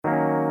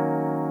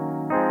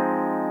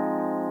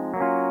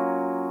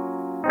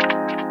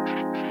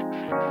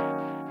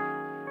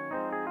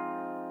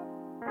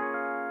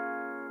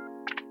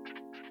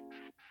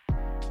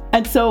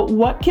And so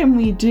what can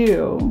we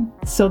do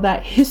so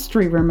that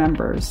history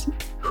remembers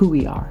who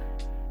we are?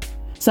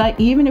 So that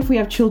even if we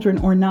have children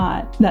or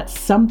not, that's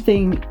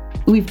something,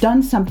 we've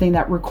done something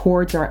that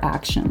records our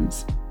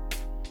actions.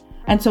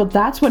 And so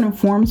that's what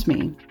informs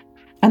me.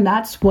 And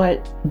that's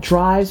what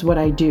drives what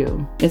I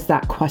do, is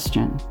that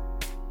question.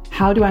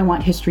 How do I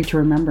want history to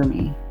remember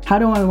me? How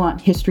do I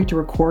want history to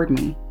record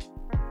me?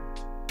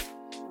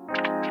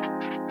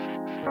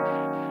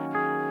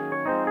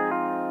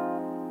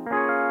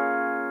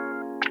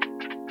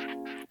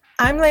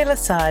 I'm Layla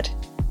Saad,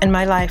 and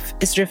my life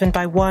is driven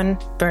by one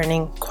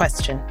burning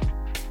question.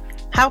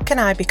 How can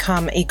I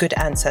become a good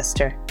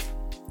ancestor?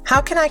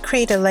 How can I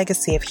create a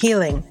legacy of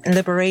healing and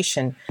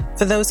liberation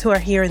for those who are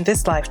here in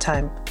this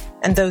lifetime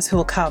and those who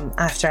will come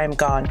after I'm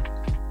gone?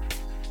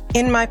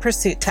 In my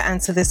pursuit to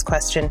answer this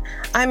question,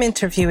 I'm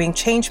interviewing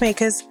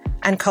changemakers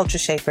and culture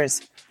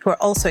shapers who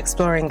are also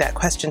exploring that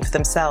question for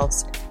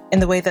themselves in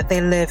the way that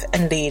they live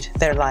and lead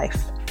their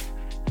life.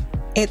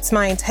 It's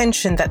my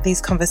intention that these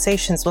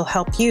conversations will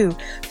help you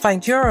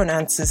find your own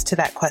answers to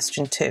that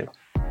question too.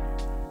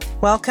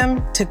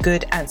 Welcome to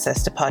Good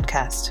Ancestor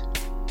Podcast.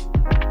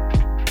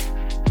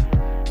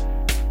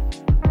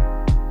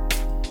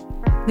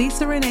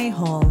 Lisa Renee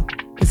Hall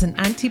is an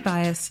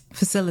anti-bias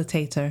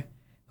facilitator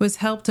who has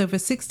helped over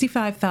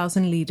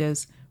 65,000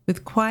 leaders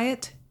with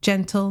quiet,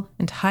 gentle,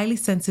 and highly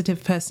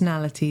sensitive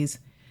personalities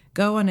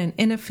go on an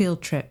inner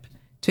field trip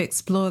to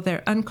explore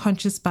their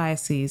unconscious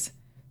biases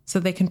so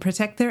they can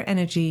protect their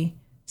energy,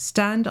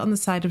 stand on the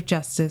side of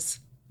justice,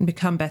 and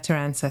become better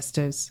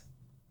ancestors.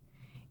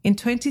 In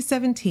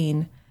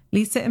 2017,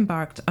 Lisa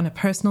embarked on a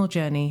personal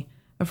journey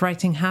of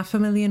writing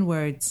 500,000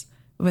 words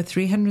over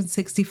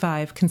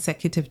 365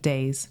 consecutive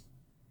days.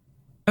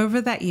 Over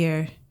that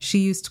year, she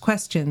used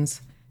questions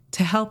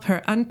to help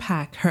her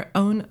unpack her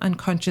own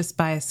unconscious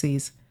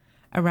biases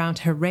around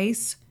her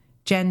race,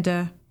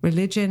 gender,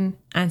 religion,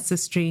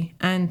 ancestry,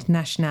 and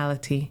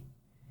nationality.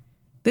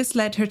 This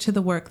led her to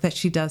the work that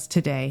she does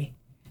today,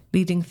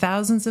 leading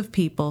thousands of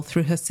people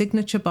through her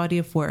signature body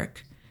of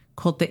work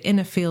called the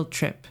Inner Field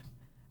Trip,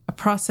 a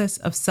process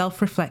of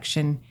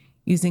self-reflection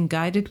using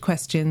guided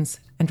questions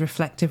and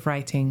reflective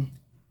writing.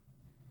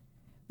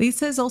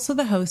 Lisa is also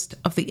the host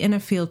of the Inner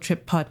Field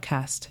Trip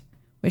podcast,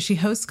 where she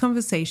hosts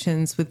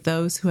conversations with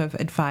those who have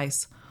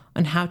advice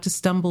on how to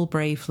stumble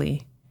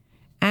bravely.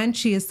 And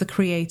she is the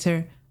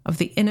creator of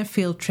the Inner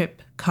Field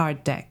Trip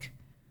card deck,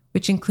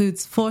 which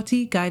includes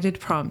 40 guided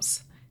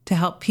prompts to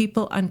help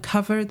people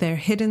uncover their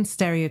hidden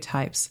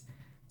stereotypes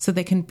so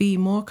they can be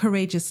more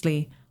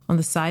courageously on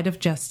the side of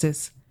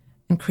justice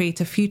and create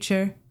a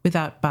future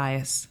without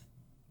bias.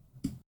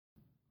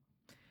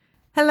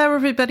 Hello,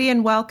 everybody,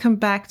 and welcome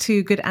back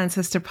to Good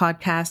Ancestor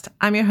Podcast.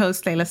 I'm your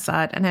host, Layla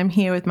Saad, and I'm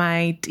here with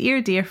my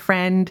dear, dear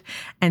friend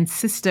and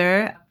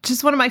sister,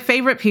 just one of my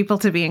favorite people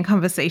to be in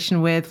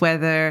conversation with,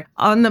 whether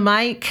on the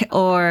mic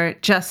or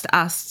just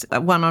us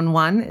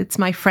one-on-one. It's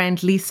my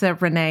friend, Lisa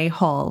Renee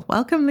Hall.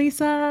 Welcome,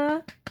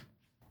 Lisa.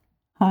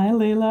 Hi,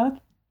 Layla.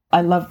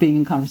 I love being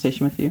in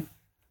conversation with you.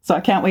 So I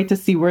can't wait to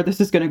see where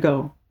this is going to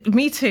go.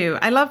 Me too.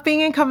 I love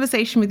being in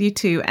conversation with you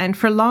too. And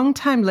for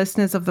long-time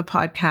listeners of the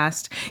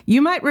podcast,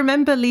 you might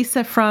remember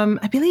Lisa from,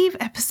 I believe,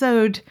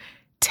 episode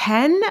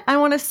 10, I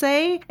want to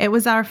say. It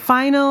was our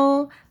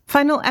final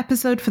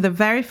episode for the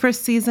very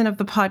first season of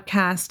the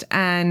podcast.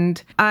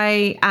 And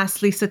I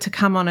asked Lisa to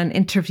come on and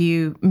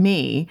interview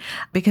me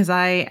because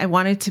I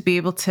wanted to be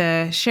able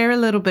to share a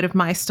little bit of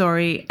my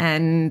story.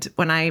 And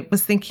when I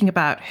was thinking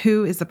about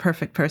who is the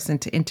perfect person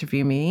to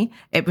interview me,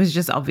 it was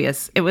just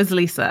obvious. It was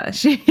Lisa.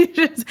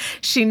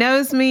 She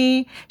knows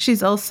me.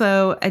 She's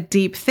also a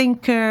deep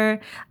thinker,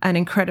 an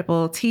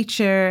incredible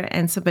teacher,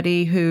 and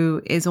somebody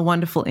who is a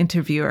wonderful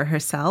interviewer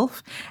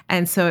herself.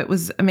 And so it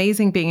was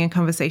amazing being in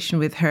conversation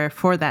with her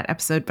for that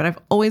episode, but I've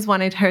always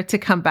wanted her to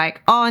come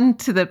back on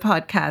to the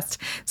podcast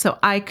so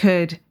I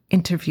could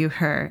interview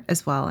her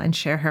as well and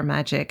share her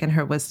magic and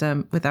her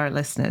wisdom with our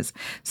listeners.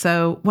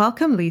 So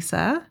welcome,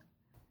 Lisa.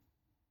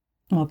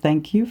 Well,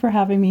 thank you for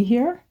having me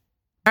here.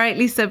 All right,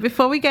 Lisa,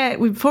 before we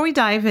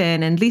dive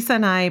in, and Lisa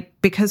and I,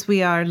 because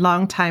we are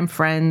longtime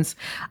friends,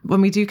 when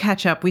we do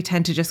catch up, we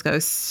tend to just go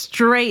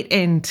straight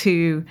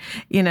into,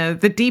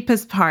 the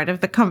deepest part of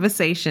the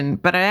conversation.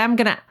 But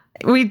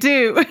we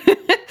do.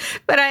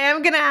 But I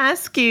am going to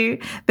ask you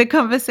the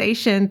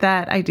conversation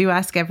that I do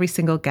ask every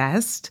single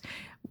guest.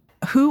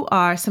 Who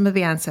are some of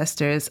the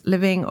ancestors,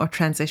 living or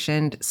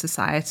transitioned,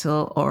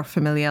 societal or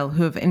familial,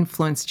 who have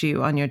influenced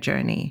you on your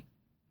journey?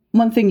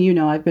 One thing,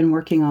 I've been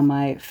working on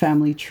my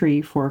family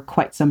tree for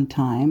quite some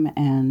time,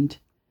 and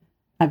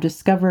I've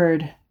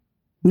discovered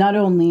not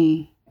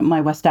only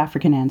my West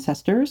African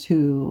ancestors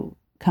who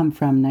come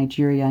from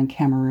Nigeria and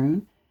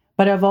Cameroon,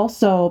 but I've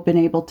also been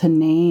able to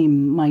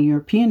name my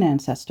European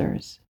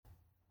ancestors.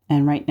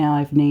 And right now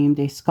I've named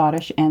a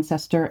Scottish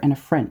ancestor and a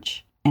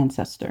French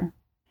ancestor.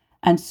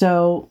 And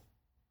so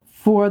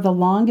for the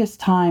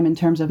longest time, in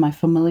terms of my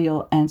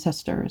familial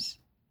ancestors,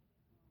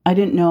 I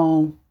didn't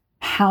know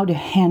how to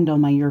handle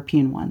my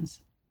European ones,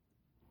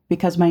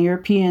 because my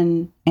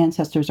European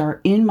ancestors are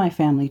in my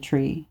family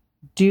tree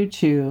due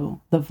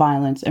to the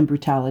violence and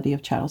brutality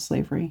of chattel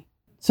slavery.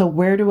 So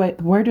where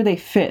do they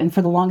fit? And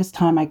for the longest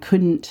time, I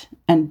couldn't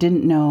and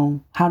didn't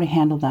know how to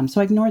handle them.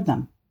 So I ignored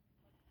them.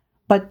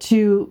 But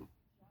to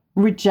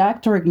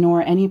reject or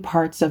ignore any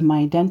parts of my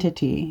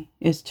identity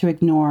is to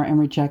ignore and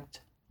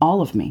reject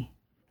all of me.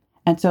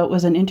 And so it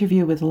was an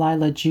interview with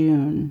Lila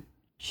June.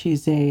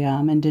 She's a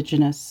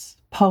Indigenous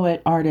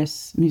poet,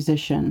 artist,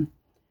 musician.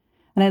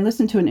 And I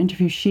listened to an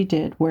interview she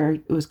did where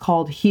it was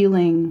called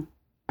Healing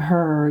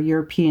Her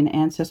European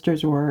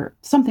Ancestors or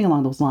something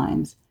along those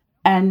lines.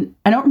 And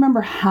I don't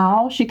remember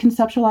how she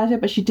conceptualized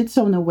it, but she did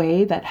so in a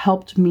way that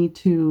helped me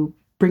to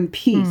bring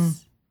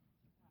peace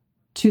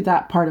to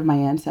that part of my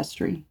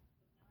ancestry.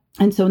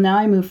 And so now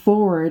I move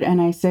forward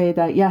and I say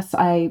that, yes,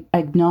 I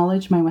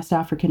acknowledge my West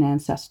African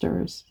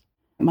ancestors,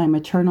 my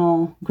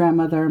maternal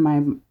grandmother,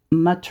 my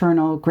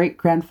maternal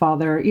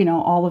great-grandfather,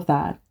 all of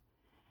that.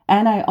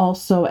 And I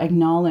also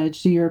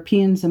acknowledge the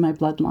Europeans in my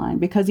bloodline,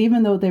 because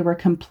even though they were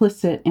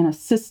complicit in a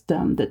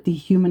system that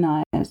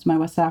dehumanized my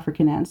West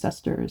African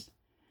ancestors,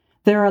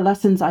 there are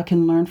lessons I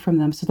can learn from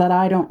them so that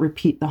I don't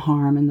repeat the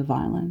harm and the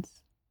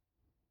violence.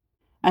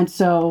 And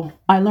so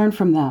I learn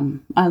from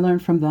them.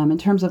 In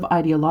terms of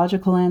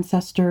ideological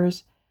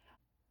ancestors,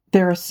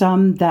 there are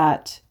some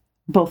that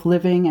both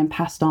living and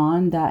passed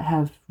on that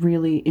have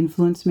really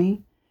influenced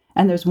me.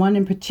 And there's one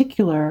in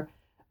particular,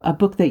 a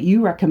book that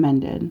you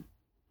recommended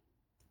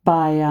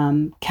by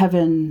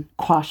Kevin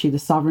Quashie, The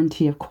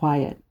Sovereignty of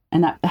Quiet.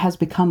 And that has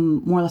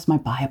become more or less my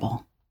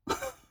Bible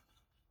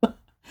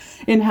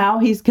in how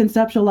he's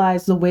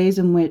conceptualized the ways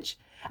in which,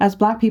 as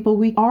Black people,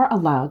 we are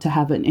allowed to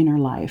have an inner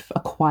life, a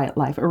quiet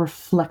life, a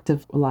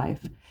reflective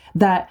life.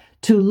 That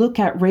to look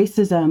at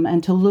racism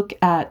and to look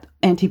at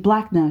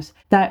anti-Blackness,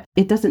 that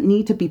it doesn't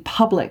need to be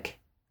public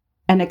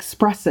and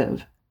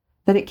expressive,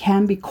 that it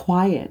can be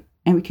quiet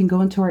and we can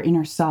go into our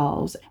inner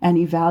selves and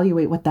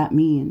evaluate what that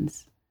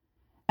means.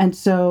 And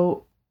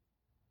so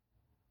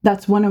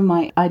that's one of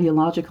my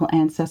ideological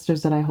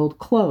ancestors that I hold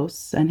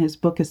close, and his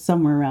book is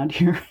somewhere around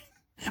here.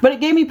 But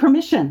it gave me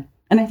permission,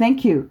 and I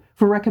thank you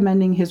for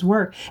recommending his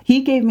work.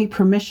 He gave me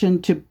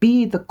permission to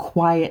be the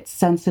quiet,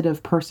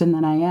 sensitive person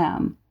that I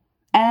am,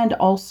 and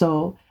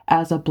also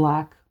as a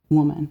Black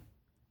woman,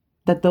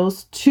 that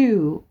those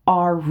two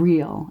are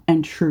real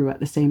and true at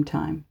the same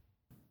time.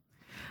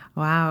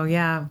 Wow.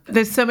 Yeah.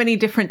 There's so many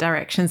different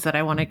directions that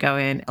I want to go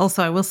in.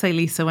 Also, I will say,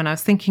 Lisa, when I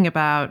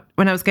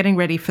was getting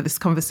ready for this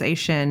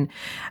conversation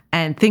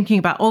and thinking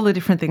about all the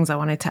different things I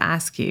wanted to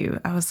ask you,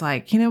 I was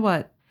like, you know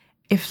what?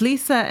 If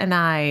Lisa and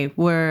I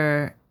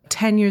were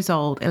 10 years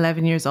old,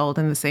 11 years old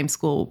in the same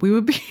school, we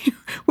would be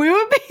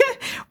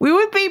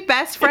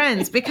best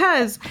friends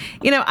because,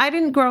 I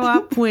didn't grow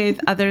up with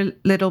other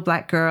little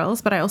Black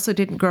girls, but I also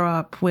didn't grow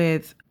up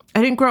with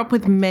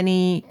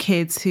many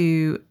kids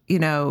who,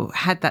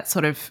 had that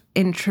sort of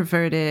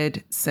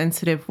introverted,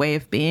 sensitive way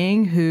of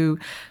being,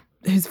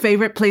 whose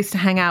favorite place to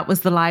hang out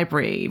was the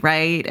library,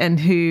 right? And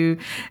who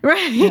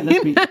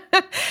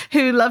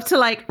loved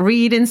to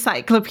read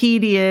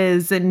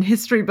encyclopedias and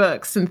history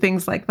books and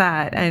things like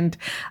that. And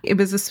it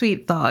was a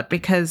sweet thought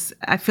because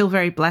I feel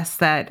very blessed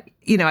that,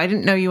 I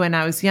didn't know you when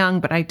I was young,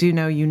 but I do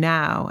know you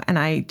now. And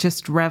I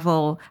just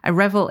revel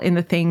in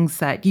the things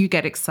that you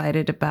get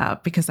excited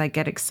about because I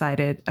get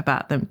excited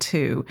about them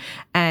too.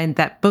 And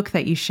that book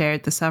that you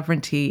shared, The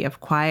Sovereignty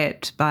of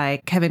Quiet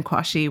by Kevin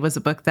Quashie, was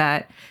a book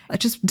that I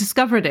just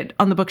discovered it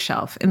on the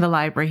bookshelf in the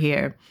library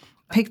here.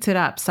 Picked it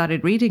up,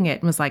 started reading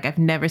it, and was like, I've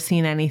never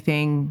seen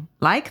anything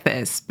like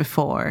this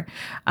before.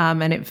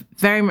 And it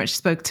very much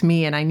spoke to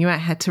me, and I knew I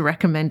had to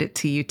recommend it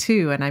to you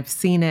too. And I've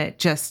seen it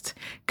just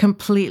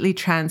completely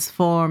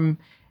transform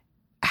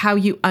how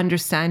you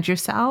understand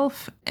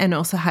yourself and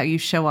also how you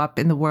show up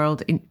in the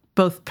world,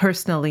 both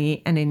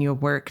personally and in your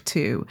work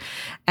too.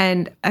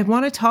 And I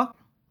want to talk.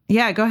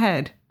 Yeah, go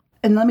ahead.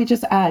 And let me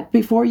just add,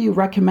 before you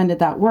recommended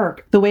that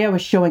work, the way I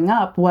was showing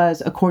up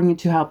was according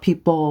to how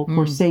people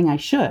were saying I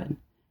should.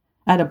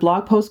 I had a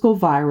blog post go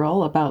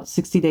viral about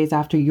 60 days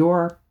after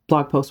your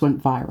blog post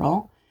went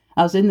viral.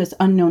 I was in this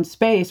unknown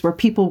space where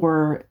people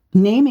were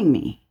naming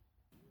me.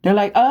 They're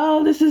like,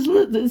 oh, this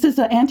is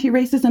an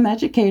anti-racism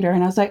educator.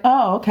 And I was like,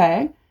 oh,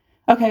 okay.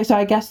 Okay, so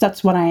I guess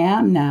that's what I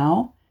am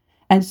now.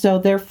 And so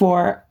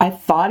therefore, I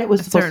thought it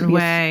was supposed to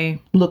be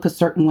look a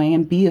certain way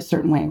and be a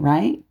certain way,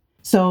 right?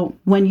 So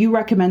when you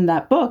recommend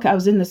that book, I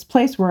was in this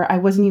place where I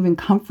wasn't even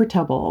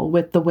comfortable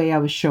with the way I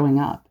was showing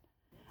up.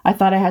 I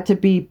thought I had to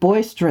be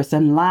boisterous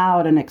and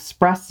loud and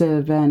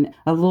expressive and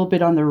a little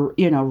bit on the,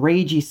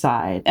 ragey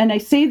side. And I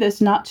say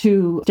this not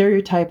to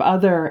stereotype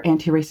other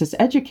anti-racist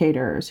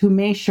educators who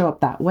may show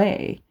up that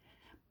way,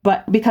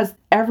 but because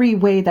every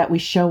way that we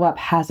show up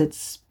has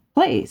its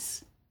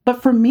place.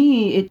 But for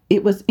me,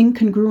 it was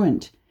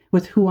incongruent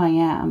with who I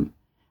am.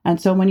 And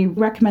so when you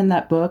recommend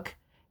that book,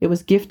 it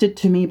was gifted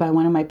to me by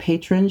one of my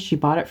patrons. She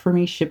bought it for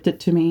me, shipped it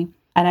to me.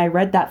 And I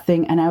read that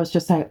thing and I was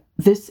just like,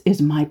 this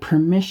is my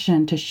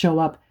permission to show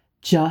up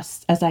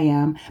just as I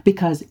am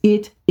because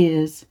it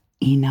is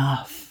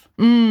enough.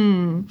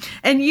 And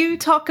you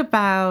talk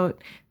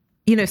about,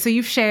 So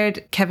you've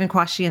shared Kevin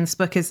Kwashian's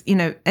book as,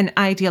 an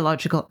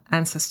ideological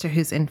ancestor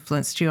who's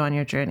influenced you on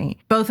your journey.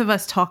 Both of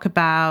us talk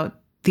about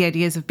the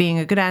ideas of being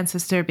a good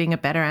ancestor, being a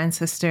better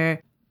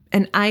ancestor.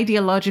 An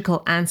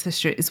ideological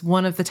ancestor is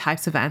one of the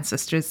types of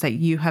ancestors that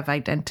you have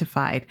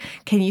identified.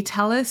 Can you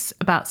tell us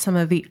about some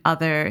of the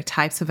other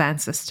types of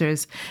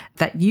ancestors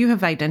that you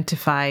have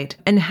identified,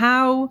 and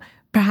how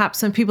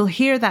perhaps when people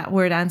hear that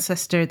word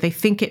ancestor, they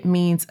think it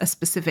means a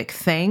specific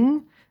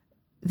thing?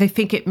 They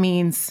think it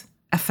means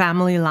a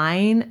family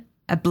line,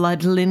 a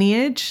blood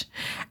lineage,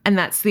 and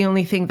that's the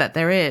only thing that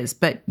there is.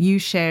 But you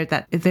shared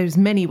that there's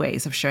many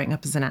ways of showing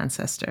up as an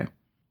ancestor.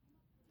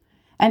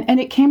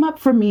 And it came up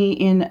for me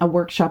in a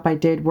workshop I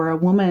did where a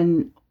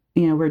woman,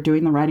 we're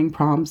doing the writing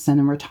prompts and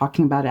then we're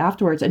talking about it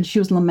afterwards. And she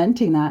was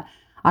lamenting that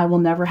I will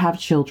never have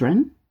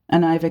children.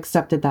 And I've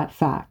accepted that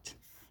fact.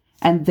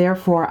 And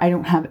therefore, I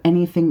don't have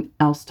anything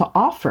else to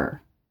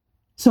offer.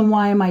 So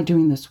why am I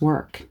doing this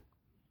work?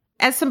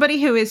 As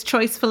somebody who is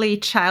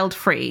choicefully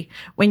child-free,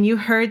 when you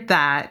heard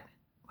that,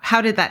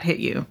 how did that hit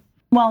you?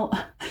 Well,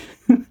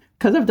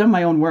 because I've done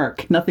my own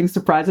work. Nothing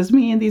surprises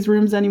me in these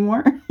rooms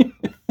anymore.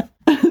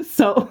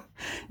 So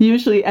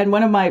usually, and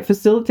one of my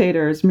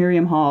facilitators,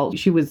 Miriam Hall,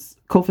 she was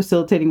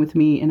co-facilitating with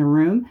me in a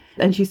room.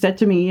 And she said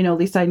to me,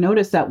 Lisa, I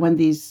noticed that when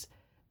these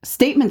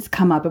statements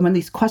come up and when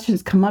these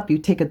questions come up, you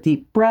take a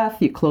deep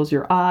breath, you close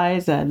your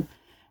eyes. And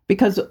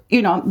because,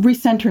 I'm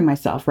recentering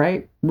myself,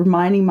 right?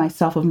 Reminding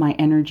myself of my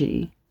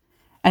energy.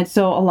 And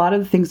so a lot of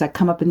the things that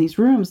come up in these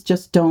rooms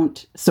just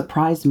don't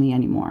surprise me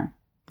anymore.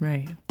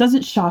 Right.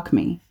 Doesn't shock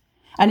me.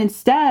 And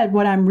instead,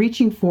 what I'm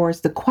reaching for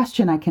is the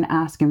question I can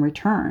ask in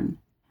return.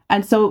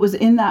 And so it was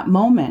in that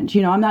moment,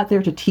 I'm not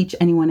there to teach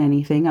anyone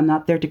anything. I'm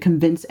not there to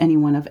convince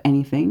anyone of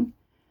anything.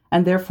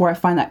 And therefore, I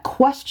find that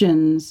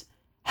questions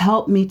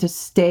help me to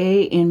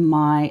stay in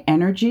my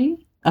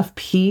energy of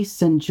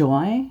peace and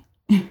joy,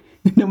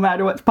 no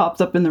matter what pops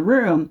up in the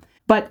room.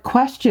 But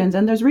questions,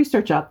 and there's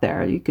research out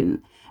there. You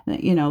can,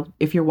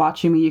 if you're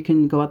watching me, you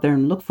can go out there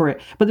and look for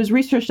it. But there's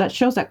research that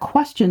shows that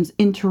questions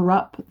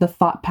interrupt the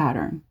thought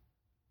pattern.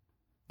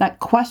 That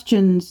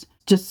questions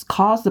just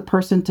cause the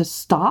person to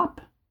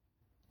stop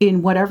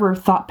in whatever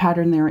thought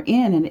pattern they're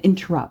in, and it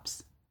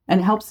interrupts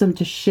and helps them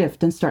to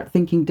shift and start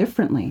thinking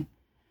differently.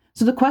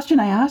 So the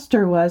question I asked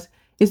her was,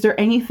 is there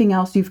anything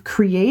else you've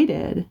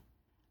created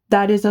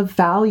that is of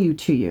value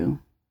to you?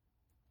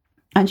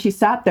 And she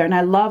sat there, and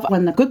I love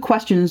when the good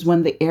question is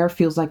when the air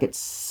feels like it's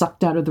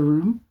sucked out of the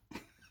room.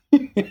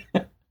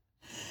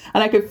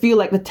 And I could feel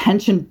like the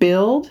tension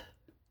build.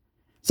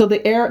 So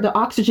the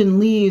oxygen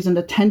leaves and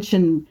the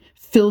tension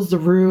fills the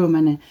room,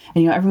 and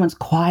everyone's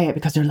quiet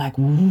because they're like,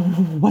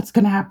 what's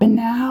going to happen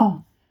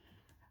now?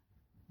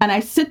 And I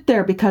sit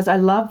there because I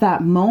love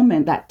that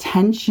moment, that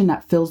tension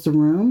that fills the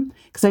room,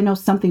 because I know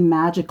something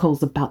magical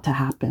is about to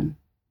happen.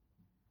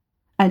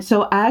 And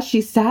so as she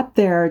sat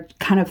there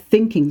kind of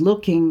thinking,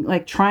 looking,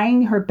 like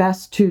trying her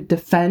best to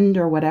defend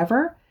or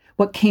whatever,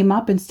 what came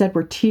up instead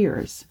were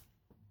tears.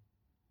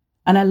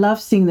 And I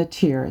love seeing the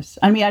tears.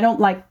 I mean, I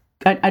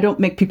don't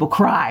make people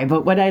cry,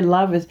 but what I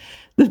love is,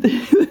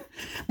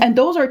 and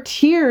those are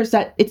tears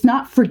that it's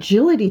not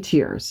fragility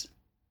tears,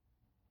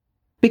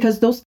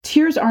 because those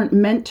tears aren't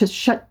meant to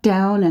shut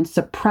down and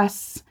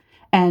suppress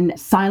and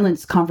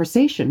silence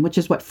conversation, which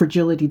is what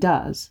fragility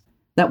does.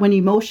 That when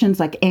emotions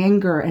like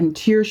anger and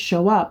tears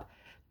show up,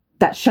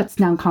 that shuts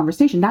down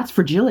conversation. That's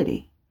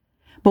fragility.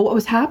 But what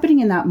was happening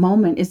in that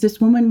moment is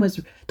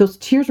those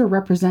tears were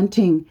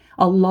representing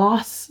a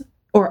loss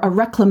or a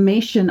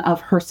reclamation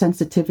of her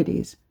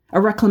sensitivities, a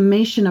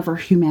reclamation of her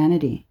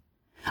humanity,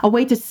 a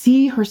way to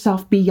see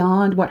herself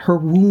beyond what her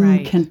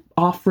womb can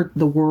offer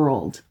the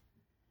world.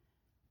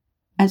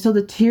 And so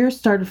the tears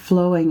started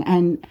flowing.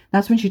 And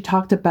that's when she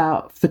talked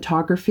about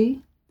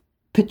photography,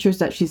 pictures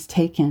that she's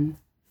taken.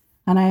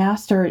 And I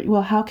asked her,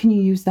 well, how can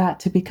you use that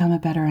to become a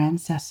better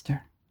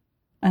ancestor?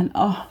 And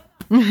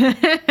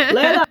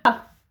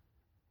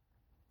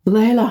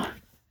Layla,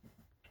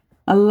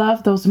 I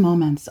love those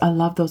moments.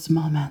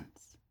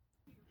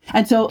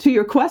 And so to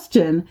your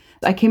question,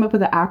 I came up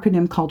with an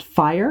acronym called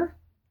FIRE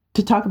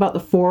to talk about the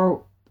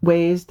 4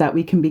 ways that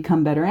we can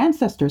become better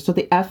ancestors. So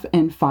the F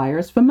in FIRE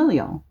is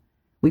familial.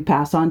 We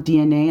pass on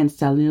DNA and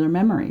cellular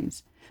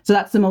memories. So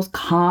that's the most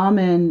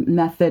common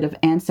method of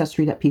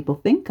ancestry that people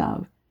think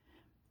of.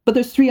 But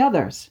there's 3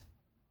 others.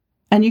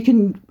 And you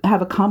can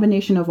have a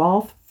combination of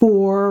all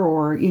 4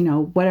 or,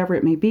 whatever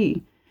it may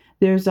be.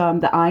 There's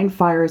the I in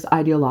FIRE is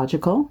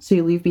ideological. So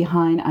you leave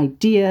behind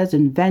ideas,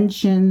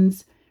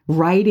 inventions,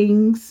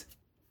 writings.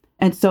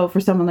 And so for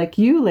someone like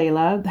you,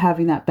 Layla,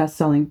 having that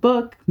best-selling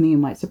book, Me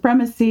and White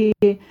Supremacy,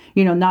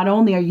 not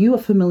only are you a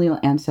familial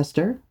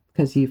ancestor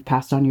because you've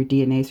passed on your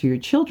DNA through your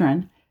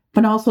children,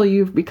 but also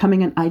you're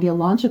becoming an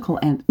ideological,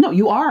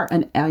 you are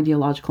an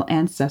ideological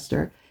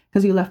ancestor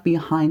because you left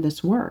behind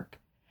this work.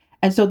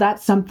 And so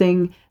that's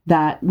something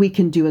that we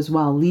can do as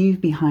well.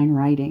 Leave behind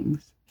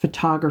writings,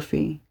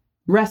 photography,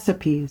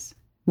 recipes,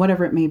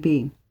 whatever it may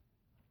be.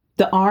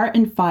 The R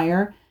in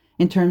FIRE,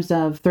 in terms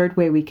of 3rd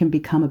way we can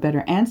become a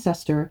better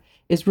ancestor,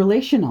 is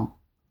relational.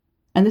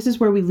 And this is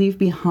where we leave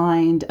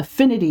behind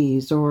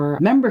affinities or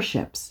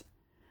memberships.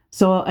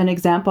 So an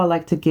example I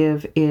like to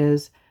give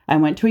is I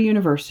went to a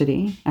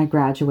university, I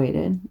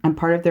graduated, I'm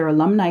part of their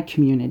alumni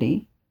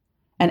community.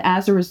 And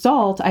as a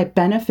result, I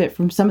benefit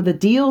from some of the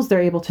deals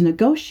they're able to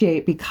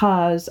negotiate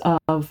because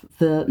of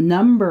the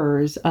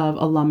numbers of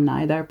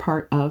alumni that are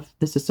part of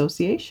this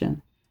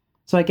association.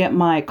 So I get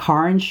my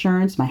car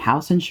insurance, my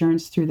house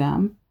insurance through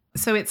them.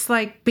 So it's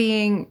like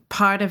being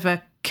part of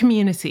a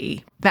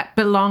community, that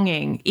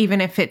belonging,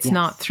 even if it's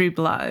not through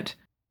blood.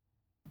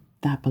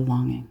 That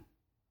belonging.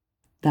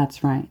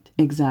 That's right.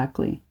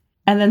 Exactly.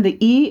 And then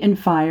the E in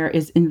fire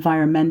is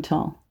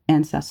environmental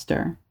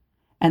ancestor.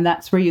 And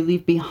that's where you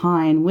leave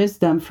behind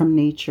wisdom from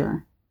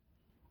nature.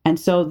 And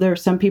so there are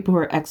some people who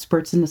are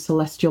experts in the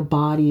celestial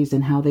bodies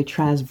and how they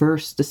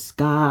traverse the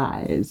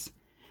skies.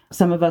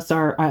 Some of us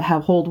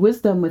hold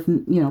wisdom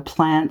with,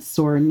 plants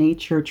or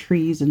nature,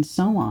 trees, and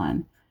so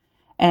on.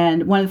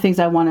 And one of the things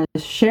I want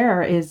to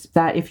share is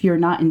that if you're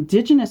not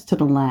indigenous to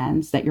the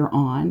lands that you're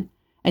on,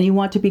 and you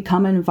want to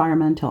become an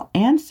environmental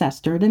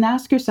ancestor, then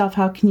ask yourself,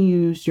 how can you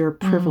use your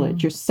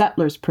privilege, your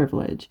settler's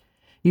privilege,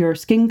 your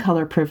skin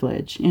color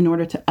privilege, in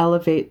order to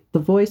elevate the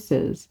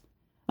voices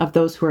of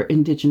those who are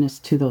indigenous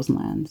to those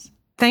lands?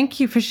 Thank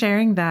you for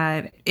sharing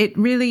that. It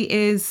really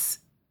is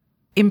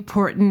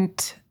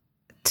important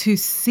to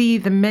see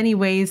the many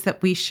ways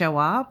that we show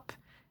up,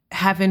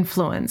 have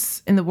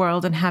influence in the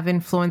world and have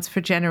influence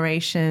for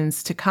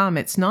generations to come.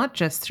 It's not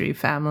just through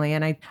family.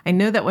 And I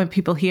know that when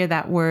people hear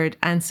that word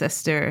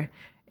ancestor,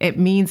 it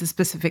means a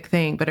specific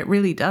thing, but it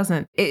really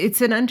doesn't.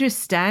 It's an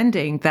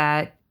understanding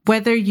that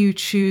whether you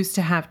choose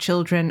to have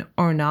children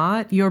or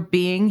not, your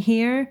being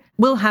here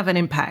will have an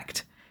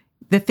impact.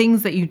 The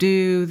things that you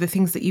do, the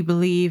things that you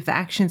believe, the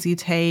actions you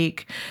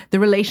take, the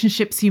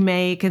relationships you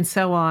make, and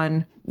so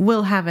on,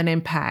 will have an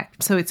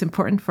impact. So it's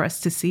important for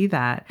us to see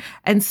that.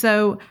 And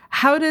so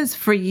how does,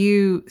 for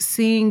you,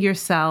 seeing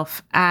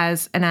yourself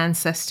as an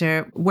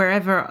ancestor,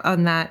 wherever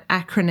on that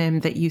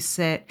acronym that you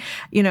sit,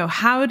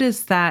 how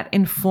does that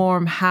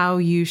inform how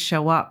you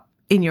show up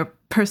in your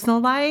personal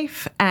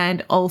life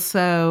and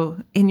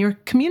also in your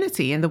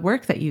community and the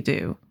work that you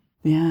do?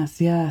 Yes,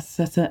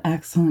 that's an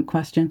excellent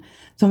question.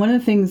 So one of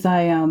the things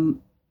I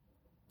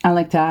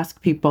like to ask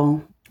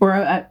people, or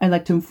I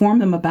like to inform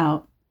them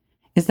about,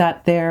 is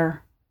that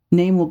their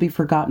name will be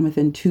forgotten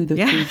within 2 to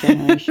 3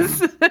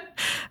 generations.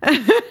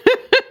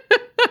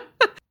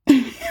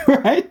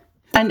 Right?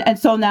 And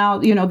so now,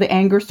 the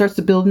anger starts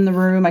to build in the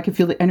room. I can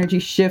feel the energy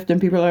shift and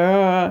people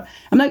are like,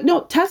 I'm like,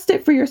 no, test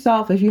it for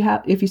yourself. If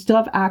you still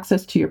have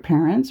access to your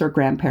parents or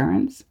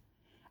grandparents,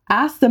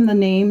 ask them the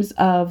names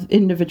of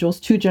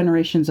individuals 2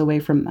 generations away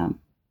from them.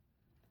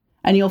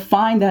 And you'll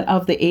find that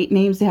of the 8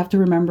 names they have to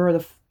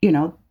remember,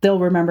 they'll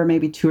remember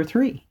maybe 2 or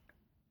 3.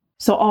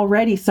 So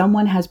already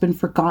someone has been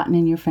forgotten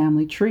in your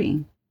family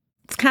tree.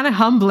 It's kind of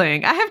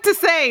humbling. I have to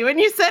say, when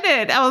you said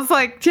it, I was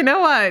like, you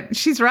know what?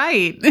 She's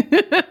right.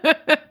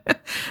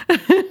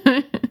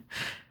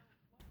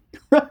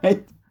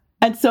 Right.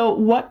 And so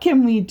what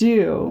can we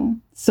do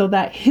so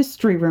that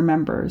history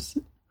remembers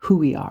who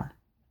we are?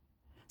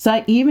 So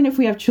that even if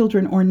we have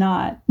children or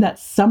not,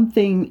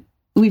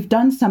 we've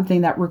done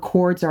something that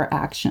records our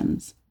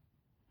actions.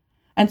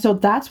 And so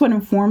that's what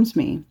informs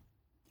me.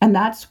 And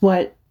that's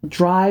what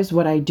drives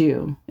what I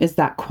do, is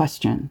that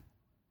question.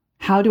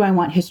 How do I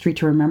want history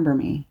to remember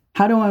me?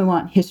 How do I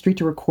want history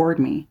to record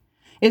me?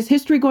 Is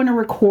history going to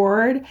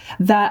record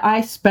that I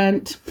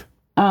spent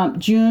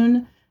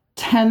June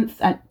 10th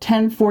at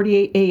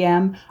 10:48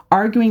 a.m.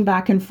 arguing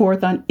back and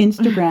forth on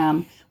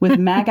Instagram with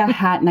MAGA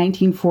hat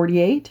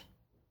 1948?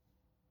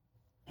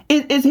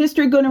 Is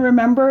history going to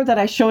remember that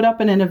I showed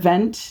up in an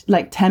event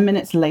like 10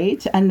 minutes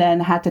late and then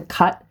had to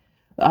cut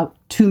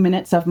 2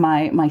 minutes of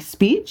my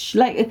speech?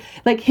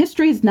 Like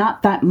history is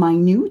not that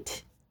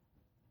minute.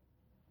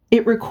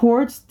 It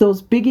records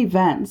those big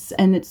events,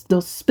 and it's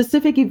those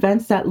specific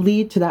events that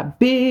lead to that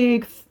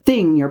big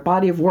thing, your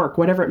body of work,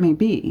 whatever it may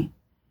be.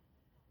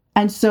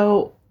 And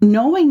so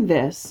knowing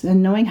this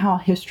and knowing how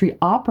history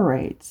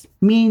operates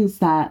means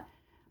that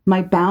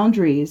my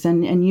boundaries,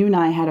 and you and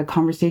I had a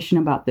conversation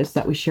about this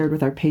that we shared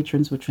with our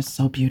patrons, which was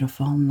so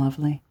beautiful and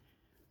lovely.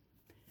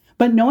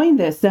 But knowing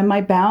this, then my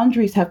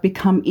boundaries have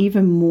become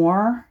even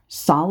more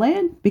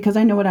solid because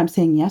I know what I'm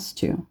saying yes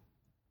to.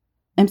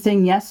 I'm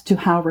saying yes to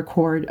how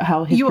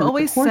history. You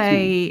always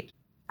say,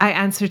 I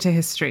answer to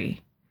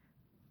history.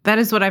 That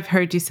is what I've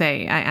heard you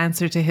say. I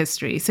answer to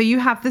history. So you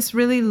have this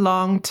really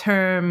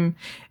long-term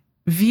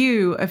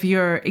view of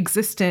your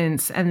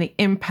existence and the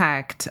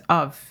impact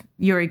of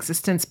your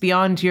existence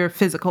beyond your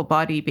physical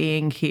body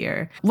being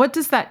here. What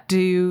does that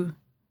do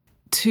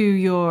to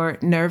your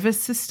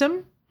nervous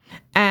system?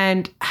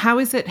 And how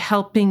is it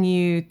helping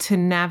you to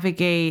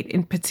navigate,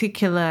 in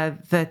particular,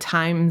 the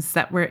times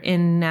that we're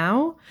in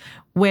now,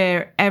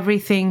 where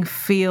everything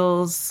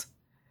feels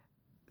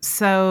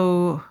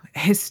so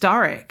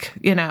historic,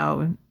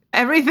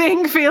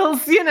 Everything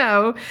feels,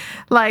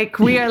 like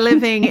we are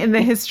living in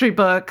the history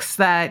books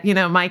that,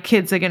 my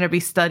kids are going to be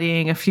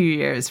studying a few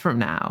years from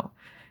now.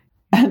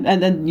 And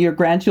then your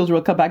grandchildren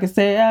will come back and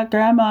say,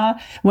 Grandma,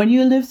 when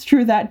you lived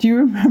through that, do you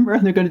remember?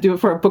 And they're going to do it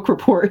for a book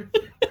report.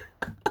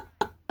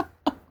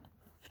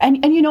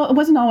 And it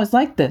wasn't always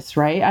like this,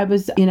 right? I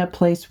was in a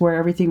place where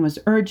everything was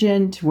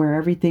urgent, where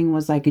everything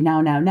was like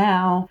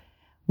now,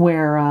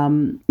 where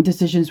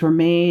decisions were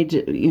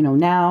made,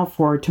 now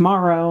for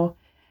tomorrow.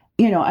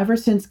 Ever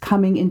since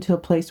coming into a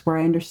place where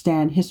I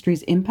understand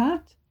history's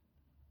impact,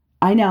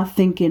 I now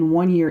think in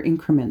 1 year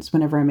increments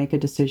whenever I make a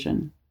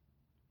decision.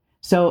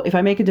 So if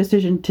I make a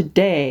decision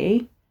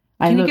today,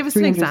 I look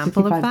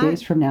 365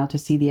 days from now to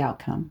see the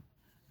outcome.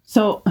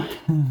 So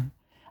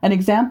an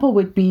example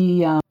would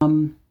be,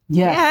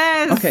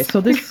 yes. Okay, so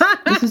this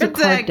is a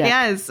card deck.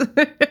 Yes.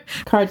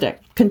 Card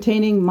deck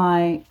containing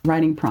my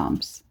writing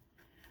prompts.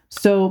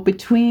 So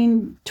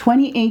between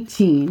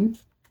 2018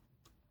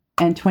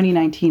 and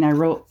 2019, I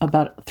wrote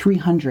about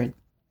 300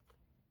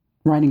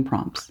 writing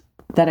prompts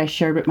that I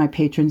shared with my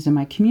patrons in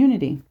my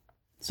community.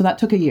 So that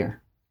took a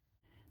year.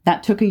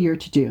 That took a year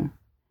to do.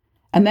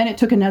 And then it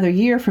took another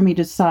year for me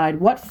to decide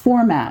what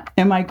format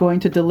am I going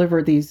to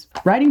deliver these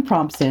writing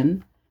prompts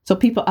in so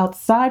people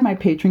outside my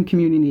patron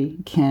community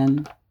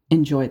can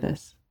enjoy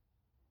this.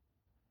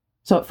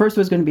 So at first it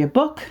was going to be a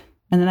book,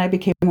 and then I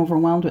became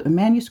overwhelmed with the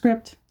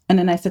manuscript. And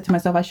then I said to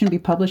myself, I shouldn't be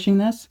publishing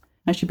this.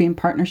 I should be in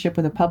partnership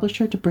with a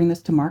publisher to bring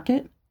this to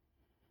market.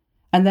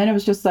 And then it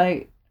was just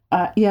like,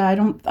 I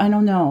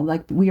don't know.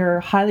 Like, we are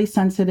highly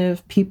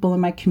sensitive people in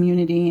my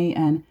community.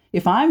 And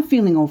if I'm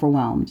feeling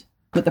overwhelmed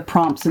with the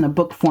prompts in a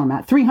book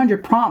format,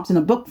 300 prompts in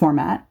a book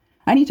format,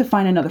 I need to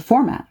find another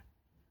format.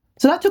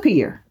 So that took a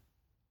year.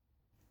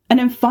 And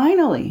then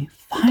finally,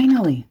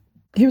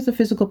 here's the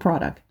physical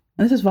product.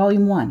 And this is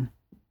volume 1.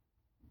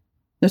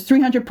 There's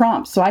 300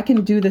 prompts, so I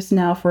can do this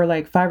now for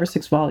like 5 or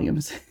 6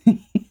 volumes.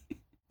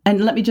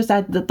 And let me just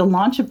add that the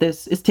launch of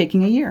this is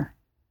taking a year.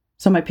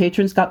 So my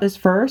patrons got this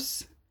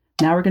first.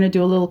 Now we're going to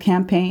do a little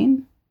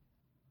campaign.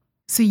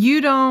 So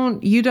you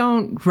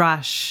don't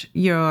rush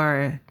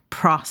your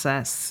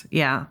process.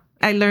 Yeah.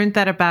 I learned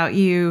that about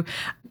you.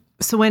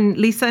 So when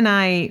Lisa and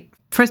I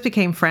first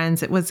became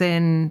friends, it was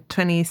in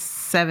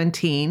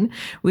 2017.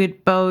 We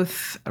had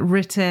both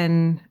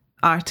written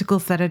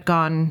articles that had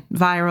gone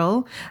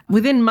viral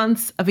within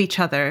months of each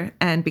other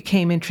and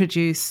became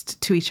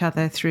introduced to each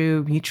other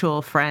through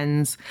mutual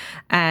friends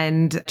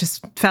and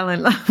just fell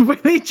in love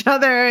with each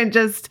other and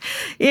just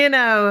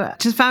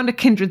found a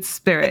kindred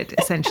spirit,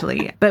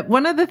 essentially. But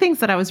one of the things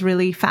that I was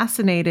really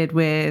fascinated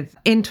with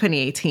in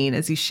 2018,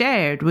 as you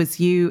shared,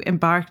 was you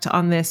embarked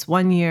on this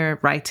 1 year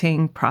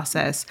writing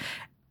process.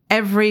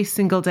 Every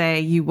single day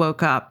you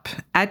woke up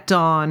at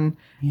dawn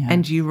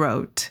and you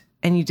wrote.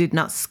 And you did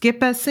not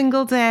skip a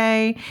single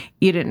day.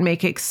 You didn't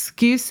make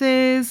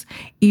excuses.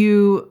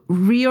 You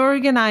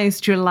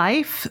reorganized your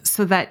life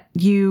so that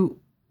you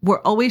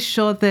were always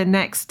sure the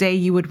next day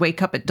you would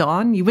wake up at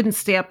dawn. You wouldn't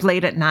stay up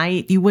late at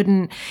night. You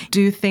wouldn't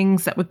do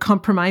things that would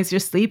compromise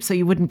your sleep so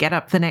you wouldn't get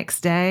up the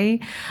next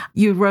day.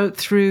 You wrote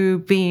through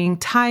being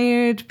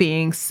tired,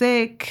 being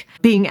sick,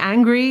 being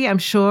angry, I'm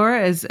sure,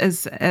 as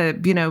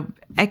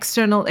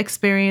external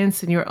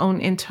experience and your own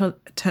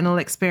internal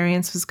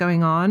experience was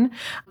going on.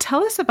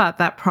 Tell us about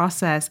that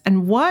process,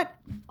 and what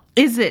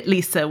is it,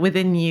 Lisa,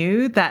 within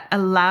you that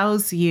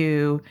allows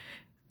you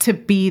to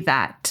be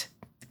that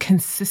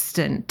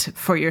consistent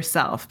for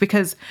yourself?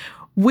 Because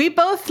we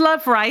both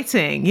love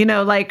writing,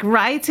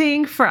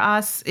 writing for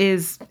us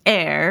is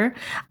air.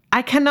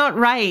 I cannot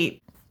write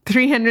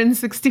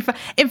 365.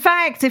 In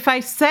fact, if I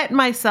set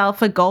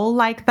myself a goal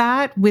like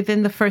that,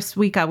 within the first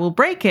week, I will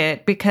break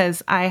it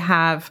because I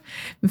have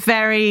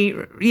very,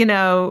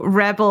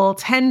 rebel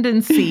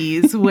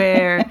tendencies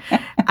where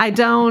I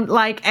don't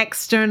like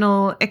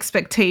external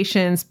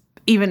expectations,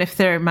 even if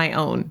they're my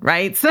own,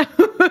 right? So,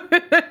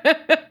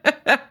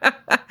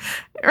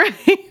 right?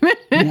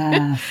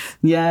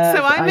 Yes.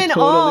 So I'm in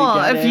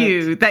awe of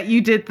you that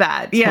you did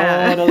that.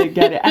 Yeah. Totally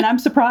get it. And I'm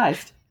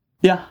surprised.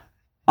 Yeah.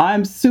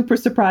 I'm super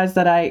surprised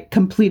that I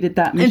completed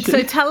that mission.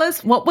 And so tell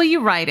us, what were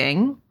you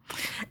writing?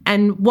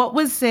 And what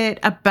was it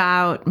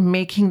about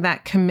making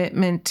that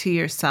commitment to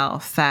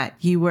yourself that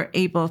you were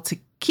able to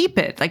keep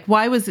it? Like,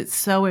 why was it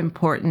so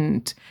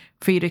important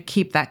for you to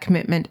keep that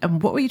commitment?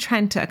 And what were you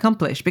trying to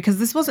accomplish?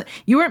 Because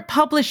you weren't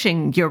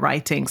publishing your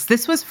writings.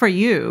 This was for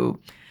you.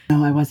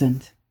 No, I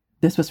wasn't.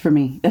 This was for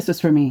me.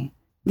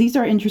 These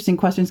are interesting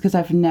questions because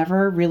I've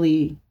never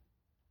really...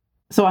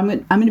 So I'm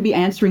going to be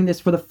answering this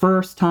for the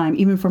first time,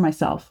 even for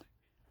myself.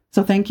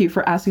 So thank you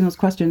for asking those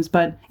questions.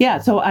 But yeah,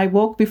 so I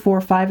woke before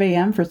 5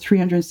 a.m. for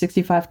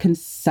 365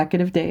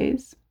 consecutive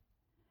days.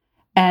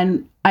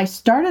 And I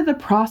started the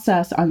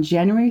process on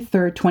January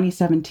 3rd,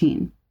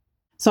 2017.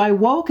 So I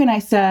woke and I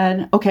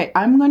said, okay,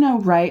 I'm going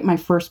to write my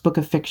first book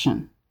of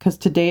fiction. Because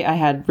today I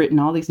had written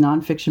all these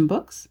nonfiction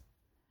books.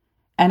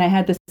 And I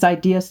had this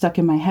idea stuck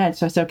in my head.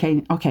 So I said,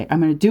 okay,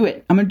 I'm going to do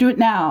it. I'm going to do it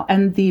now.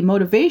 And the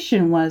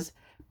motivation was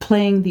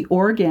playing the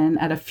organ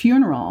at a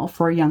funeral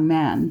for a young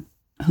man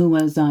who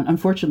was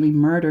unfortunately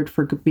murdered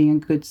for being a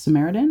good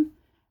Samaritan.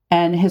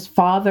 And his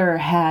father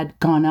had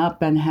gone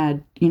up and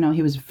had, he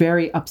was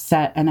very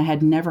upset, and I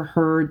had never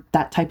heard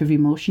that type of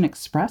emotion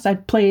expressed.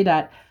 I'd played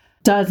at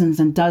dozens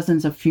and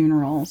dozens of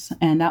funerals,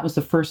 and that was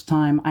the first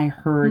time I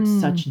heard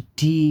such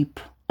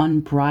deep,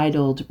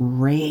 unbridled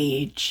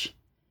rage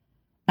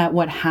at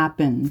what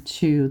happened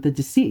to the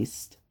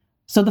deceased.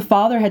 So the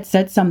father had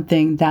said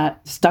something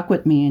that stuck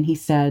with me, and he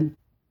said,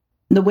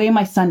 "The way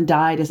my son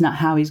died is not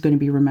how he's going to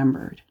be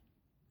remembered.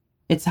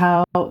 It's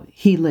how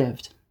he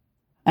lived."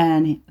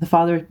 And the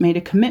father made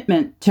a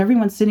commitment to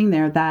everyone sitting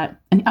there that,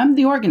 and I'm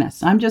the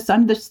organist. I'm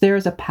just there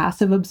as a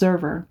passive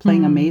observer,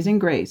 playing Amazing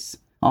Grace,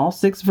 all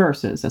 6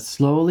 verses, as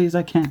slowly as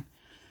I can.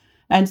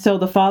 And so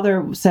the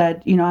father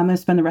said, I'm going to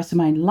spend the rest of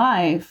my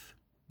life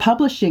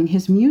publishing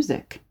his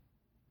music,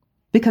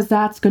 because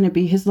that's going to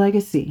be his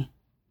legacy.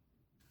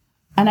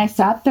 And I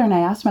sat there and I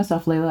asked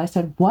myself, Layla, I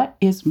said, what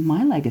is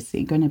my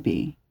legacy going to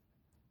be?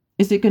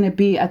 Is it going to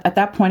be, at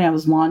that point, I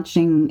was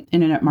launching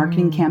internet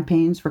marketing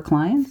campaigns for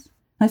clients.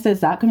 I said,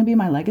 is that going to be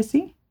my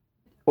legacy?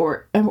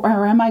 Or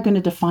am I going to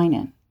define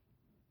it?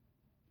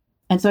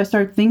 And so I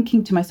started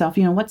thinking to myself,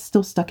 what's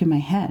still stuck in my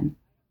head?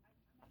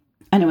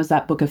 And it was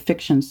that book of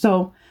fiction.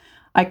 So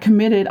I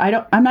committed.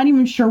 I'm not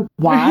even sure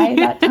why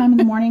that time in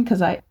the morning,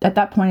 because at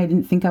that point, I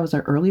didn't think I was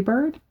an early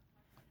bird.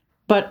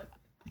 But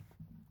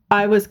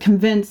I was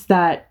convinced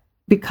that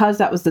because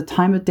that was the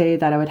time of day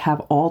that I would have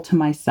all to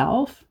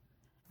myself.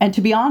 And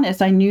to be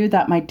honest, I knew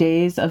that my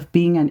days of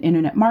being an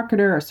internet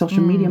marketer or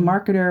social media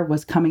marketer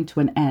was coming to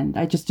an end.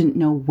 I just didn't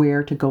know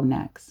where to go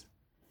next.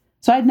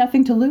 So I had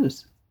nothing to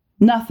lose.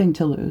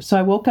 So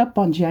I woke up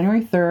on January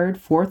 3rd,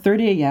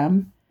 4:30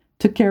 a.m.,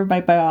 took care of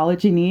my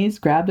biology needs,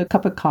 grabbed a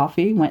cup of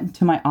coffee, went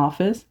into my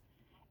office,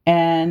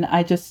 and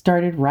I just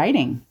started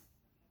writing.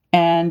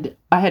 And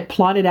I had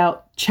plotted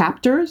out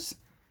chapters.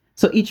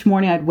 So each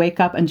morning I'd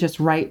wake up and just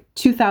write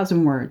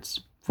 2,000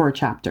 words for a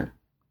chapter.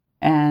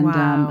 And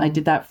I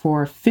did that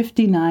for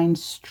 59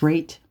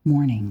 straight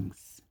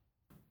mornings.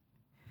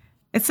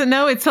 It's a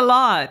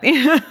lot.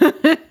 That's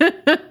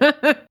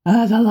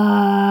a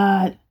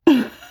lot.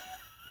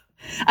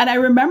 And I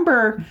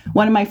remember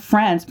one of my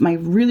friends, my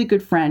really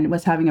good friend,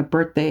 was having a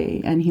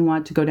birthday, and he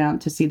wanted to go down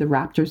to see the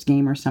Raptors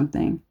game or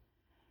something.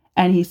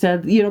 And he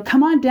said,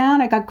 come on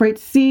down. I got great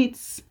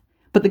seats.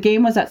 But the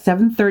game was at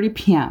 7:30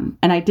 p.m.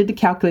 And I did the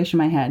calculation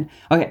in my head.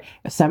 Okay,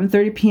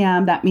 7:30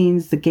 p.m., that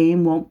means the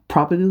game won't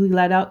probably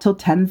let out till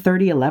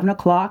 10:30, 11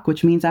 o'clock,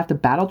 which means I have to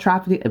battle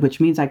traffic, which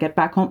means I get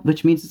back home,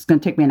 which means it's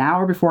going to take me an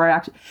hour before I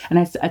actually...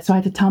 So I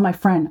had to tell my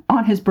friend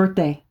on his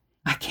birthday,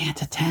 I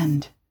can't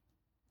attend.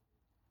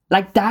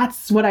 Like,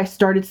 that's what I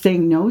started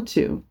saying no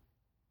to.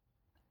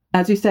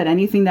 As you said,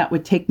 anything that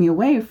would take me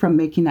away from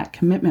making that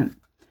commitment.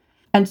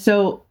 And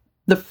so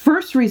the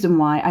first reason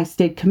why I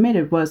stayed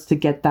committed was to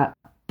get that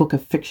book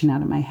of fiction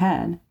out of my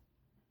head.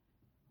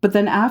 But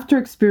then after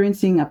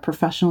experiencing a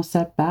professional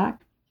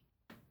setback,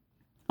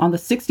 on the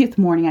 60th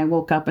morning, I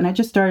woke up and I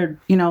just started,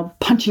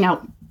 punching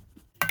out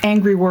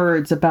angry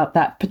words about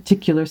that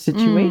particular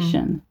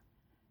situation.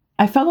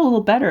 I felt a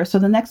little better. So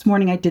the next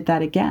morning I did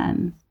that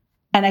again.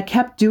 And I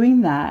kept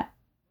doing that,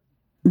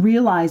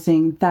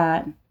 realizing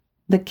that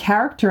the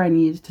character I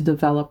needed to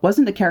develop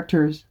wasn't the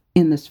characters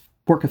in this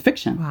work of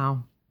fiction.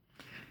 Wow.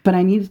 But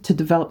I needed to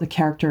develop the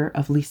character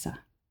of Lisa.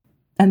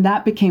 And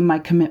that became my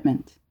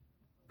commitment.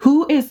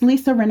 Who is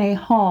Lisa Renee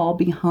Hall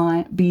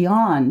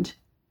beyond?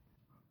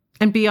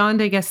 And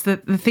beyond, I guess, the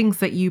things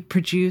that you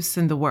produce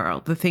in the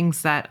world, the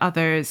things that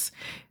others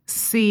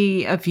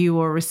see of you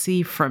or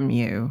receive from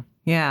you.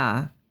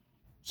 Yeah.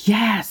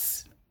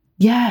 Yes.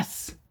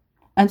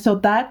 And so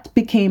that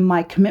became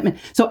my commitment.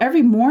 So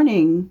every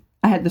morning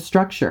I had the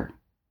structure.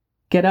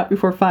 Get up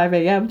before 5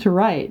 a.m. to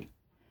write.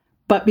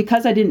 But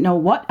because I didn't know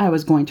what I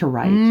was going to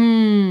write,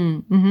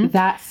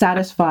 that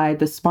satisfied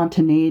the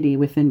spontaneity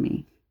within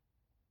me.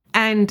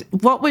 And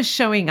what was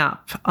showing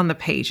up on the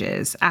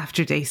pages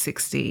after day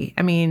 60?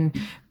 I mean,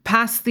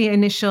 past the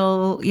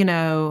initial,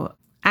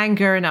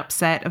 anger and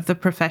upset of the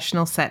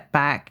professional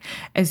setback,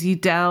 as you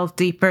delve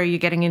deeper, you're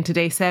getting into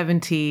day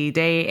 70,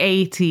 day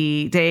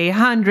 80, day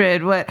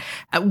 100.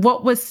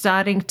 What was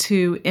starting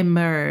to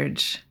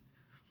emerge?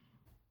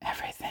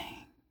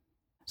 Everything.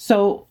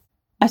 So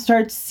I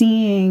started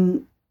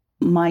seeing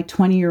my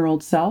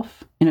 20-year-old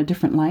self in a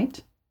different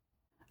light.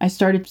 I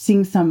started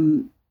seeing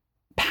some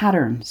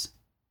patterns.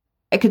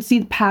 I could see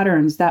the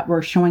patterns that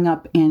were showing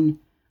up in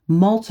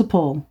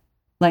multiple,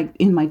 like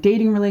in my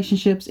dating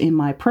relationships, in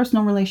my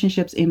personal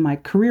relationships, in my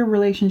career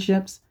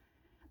relationships.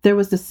 There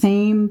was the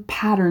same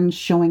patterns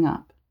showing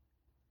up.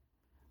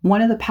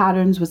 One of the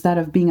patterns was that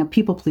of being a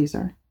people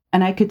pleaser.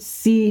 And I could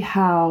see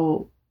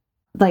how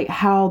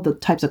the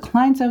types of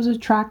clients I was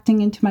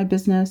attracting into my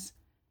business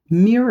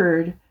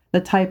mirrored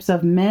the types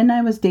of men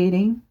I was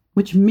dating,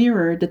 which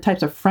mirrored the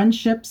types of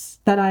friendships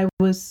that I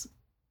was,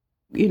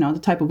 the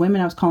type of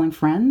women I was calling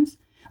friends.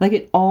 Like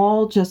it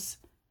all just,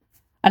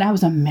 and I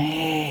was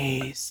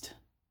amazed.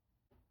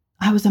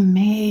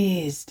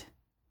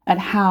 At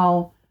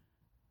how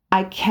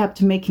I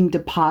kept making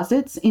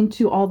deposits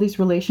into all these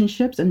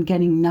relationships and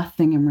getting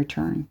nothing in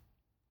return.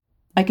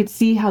 I could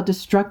see how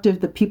destructive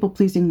the people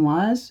pleasing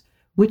was,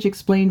 which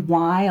explained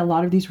why a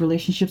lot of these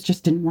relationships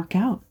just didn't work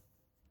out.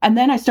 And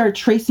then I started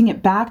tracing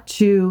it back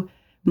to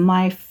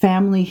my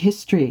family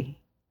history,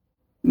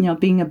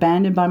 being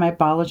abandoned by my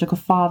biological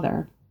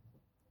father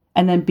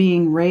and then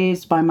being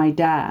raised by my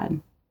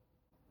dad.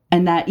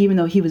 And that even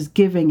though he was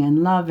giving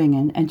and loving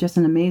and just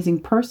an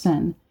amazing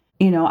person,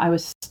 I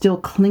was still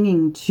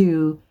clinging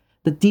to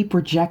the deep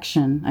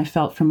rejection I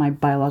felt from my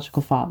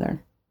biological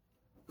father,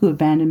 who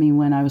abandoned me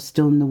when I was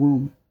still in the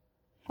womb.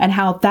 And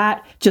how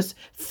that just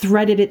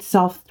threaded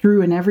itself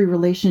through in every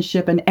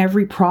relationship and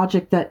every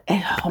project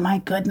oh my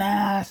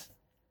goodness,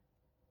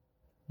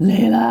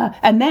 Layla.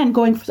 And then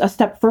going a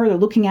step further,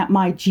 looking at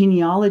my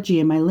genealogy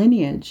and my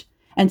lineage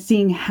and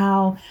seeing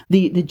how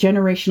the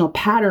generational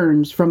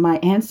patterns from my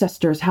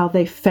ancestors, how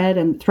they fed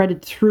and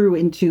threaded through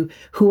into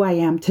who I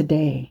am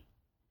today.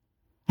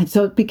 And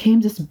so it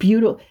became this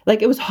beautiful,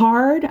 it was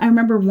hard. I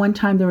remember one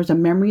time there was a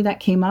memory that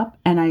came up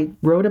and I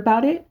wrote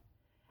about it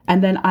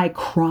and then I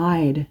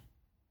cried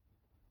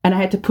and I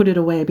had to put it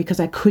away because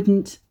I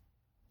couldn't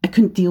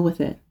deal with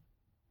it.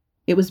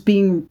 It was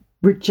being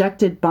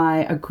rejected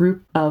by a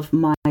group of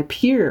my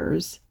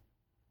peers.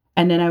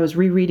 And then I was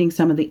rereading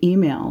some of the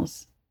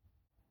emails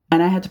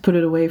and I had to put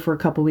it away for a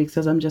couple of weeks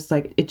because I'm just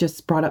it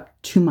just brought up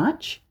too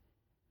much.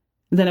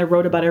 Then I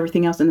wrote about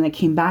everything else and then I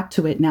came back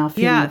to it now.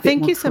 Yeah,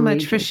 thank you so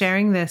much for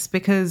sharing this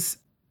because,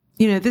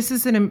 this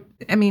is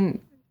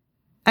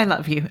I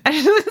love you.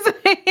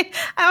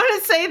 I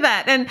want to say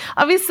that. And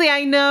obviously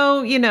I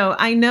know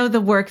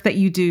the work that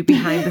you do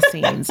behind the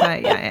scenes.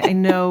 I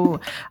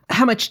know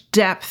how much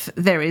depth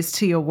there is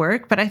to your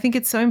work, but I think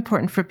it's so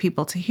important for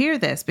people to hear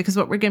this because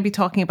what we're going to be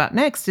talking about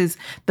next is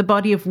the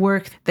body of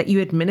work that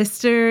you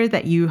administer,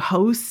 that you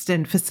host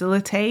and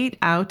facilitate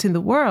out in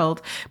the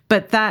world,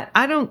 but that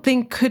I don't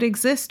think would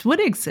exist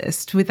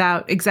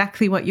without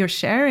exactly what you're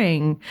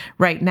sharing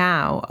right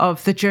now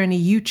of the journey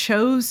you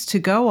chose to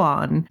go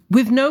on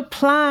with no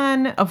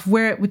plan of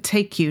where it would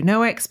take you,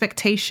 no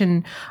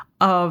expectation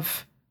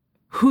of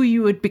who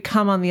you would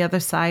become on the other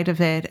side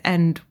of it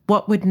and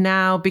what would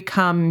now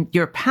become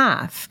your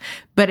path.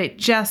 But it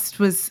just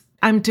was,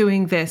 I'm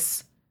doing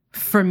this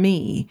for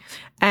me.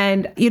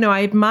 And,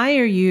 I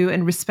admire you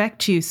and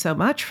respect you so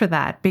much for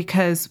that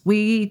because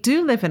we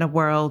do live in a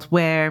world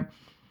where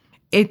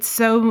it's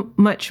so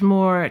much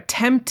more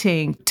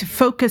tempting to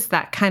focus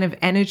that kind of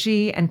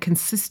energy and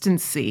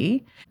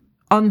consistency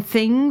on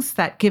things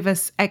that give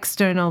us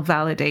external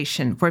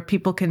validation, where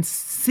people can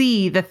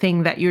see the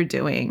thing that you're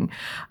doing.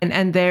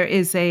 And there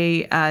is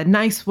a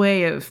nice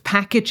way of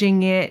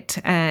packaging it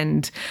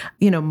and,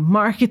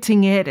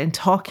 marketing it and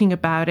talking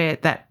about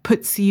it that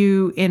puts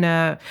you in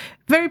a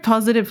very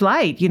positive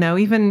light.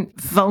 Even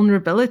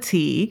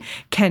vulnerability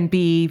can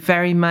be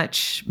very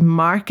much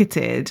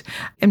marketed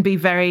and be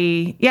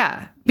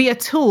be a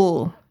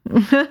tool.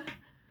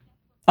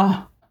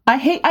 Oh.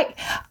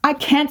 I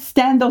can't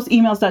stand those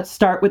emails that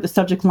start with the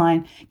subject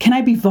line, "Can I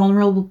be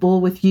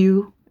vulnerable with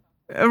you?"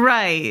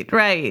 Right.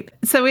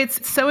 So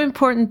it's so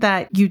important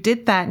that you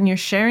did that and you're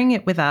sharing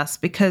it with us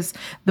because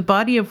the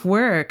body of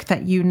work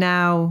that you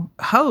now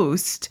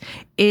host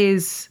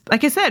is,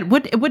 like I said,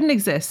 it wouldn't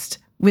exist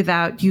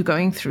without you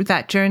going through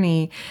that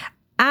journey.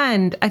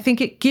 And I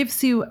think it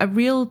gives you a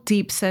real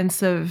deep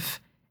sense of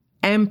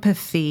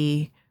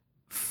empathy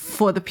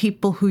for the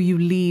people who you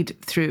lead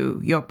through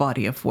your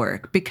body of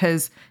work.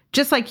 Because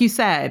just like you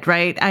said,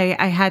 right,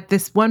 I had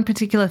this one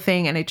particular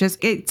thing and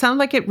it sounded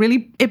like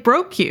it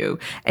broke you.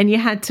 And you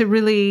had to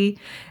really,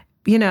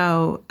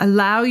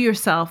 allow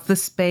yourself the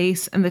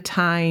space and the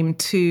time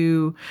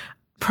to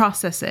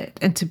process it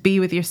and to be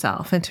with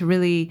yourself and to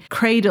really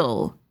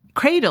cradle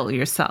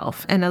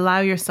yourself and allow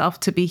yourself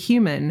to be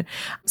human.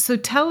 So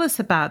tell us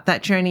about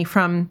that journey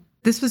from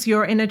this was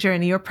your inner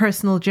journey, your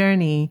personal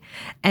journey.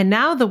 And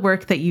now the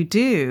work that you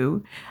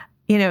do,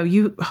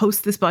 you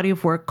host this body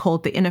of work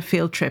called the Inner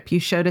Field Trip. You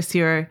showed us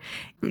your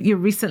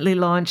recently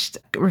launched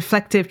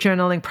reflective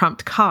journaling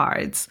prompt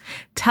cards.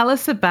 Tell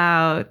us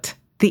about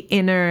the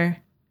Inner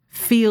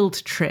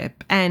Field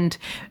Trip and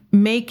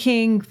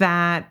making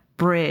that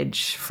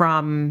bridge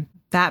from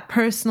that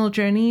personal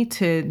journey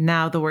to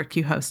now the work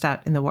you host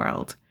out in the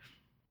world.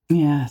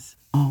 Yes.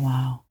 Oh,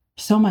 wow.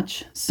 So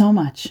much.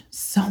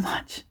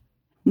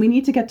 We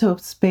need to get to a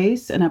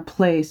space and a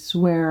place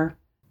where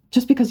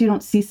just because you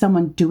don't see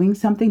someone doing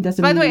something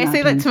doesn't mean. By the way, I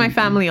say that to my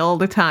family all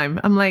the time.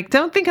 I'm like,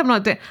 don't think I'm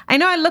not doing. I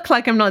know I look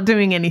like I'm not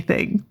doing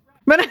anything,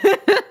 but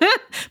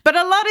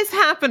a lot is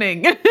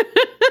happening.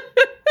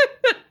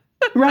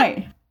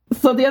 Right.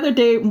 So the other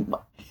day,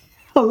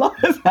 a lot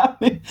is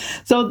happening.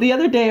 So the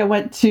other day I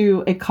went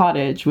to a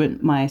cottage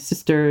with my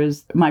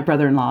sisters, my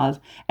brother-in-laws,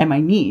 and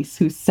my niece,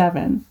 who's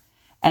 7.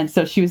 And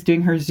so she was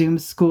doing her Zoom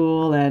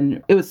school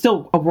and it was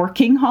still a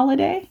working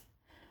holiday.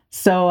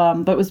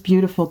 So, but it was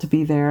beautiful to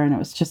be there and it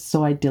was just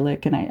so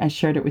idyllic. And I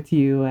shared it with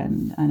you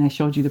and I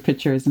showed you the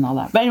pictures and all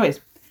that. But anyways,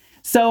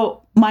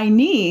 so my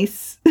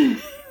niece,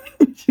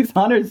 she's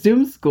on her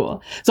Zoom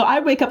school. So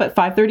I wake up at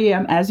 5:30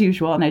 a.m. as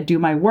usual and I do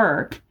my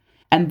work.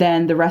 And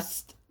then the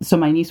rest, so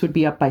my niece would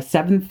be up by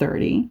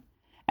 7:30.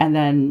 And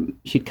then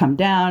she'd come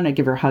down, I'd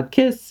give her a hug,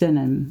 kiss, and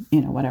then,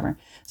 whatever.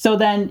 So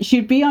then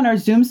she'd be on our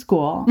Zoom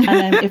school. And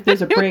then if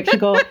there's a break, she'd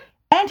go,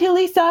 Auntie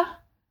Lisa,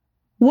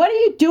 what are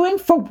you doing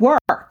for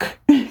work?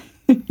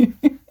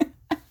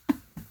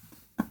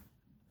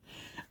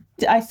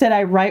 I said,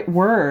 I write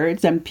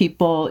words and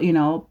people,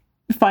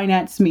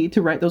 finance me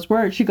to write those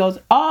words. She goes,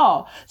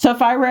 oh, so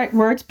if I write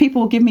words,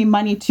 people will give me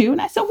money too?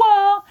 And I said,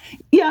 well,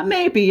 yeah,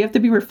 maybe. You have to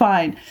be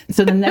refined.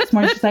 So the next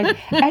morning she's like,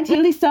 Auntie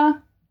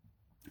Lisa,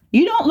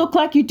 you don't look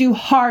like you do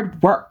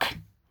hard work.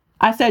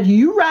 I said,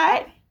 you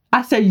right?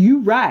 I said,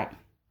 you right.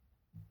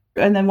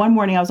 And then one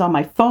morning I was on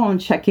my phone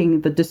checking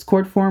the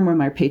Discord forum where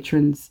my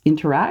patrons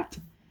interact.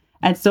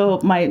 And so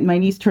my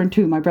niece turned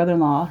to my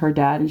brother-in-law, her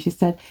dad, and she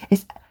said,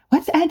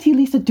 what's Auntie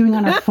Lisa doing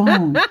on her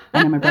phone? And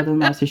then my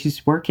brother-in-law said,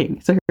 she's working.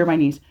 So here my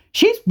niece,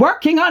 she's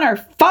working on her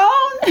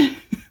phone?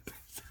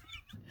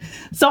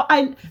 So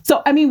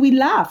we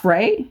laugh,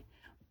 right?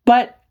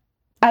 But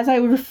as I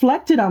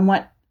reflected on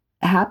what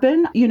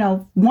happened,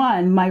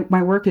 one,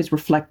 my work is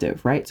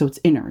reflective, right? So it's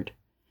inward.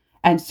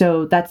 And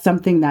so that's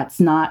something that's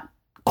not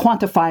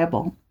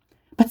quantifiable.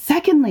 But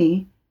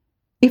secondly,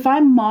 if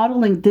I'm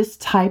modeling this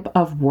type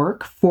of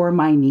work for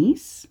my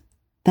niece,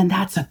 then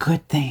that's a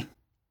good thing.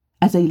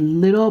 As a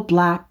little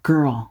Black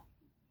girl,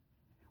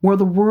 where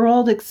the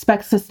world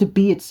expects us to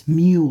be its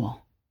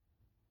mule.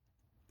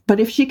 But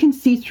if she can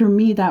see through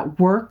me that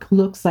work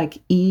looks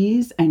like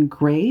ease and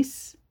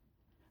grace,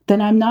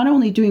 then I'm not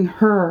only doing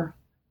her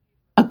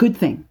a good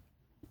thing,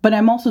 but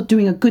I'm also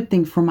doing a good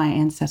thing for my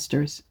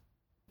ancestors.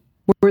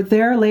 Where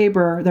their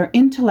labor, their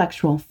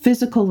intellectual,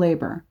 physical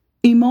labor,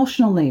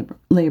 emotional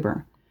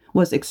labor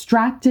was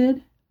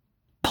extracted,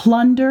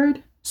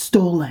 plundered,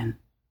 stolen.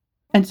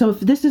 And so if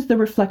this is the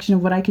reflection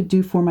of what I could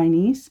do for my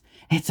niece,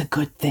 it's a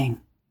good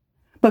thing.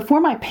 But for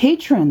my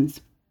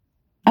patrons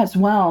as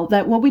well,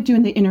 that what we do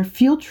in the inner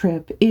field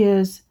trip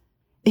is,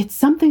 it's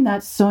something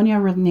that Sonia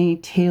Renee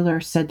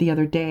Taylor said the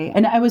other day.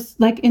 And I was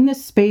like in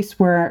this space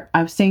where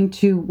I was saying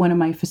to one of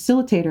my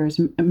facilitators,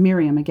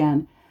 Miriam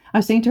again, I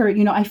was saying to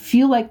her, I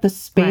feel like the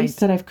space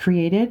that I've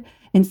created,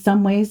 in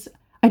some ways,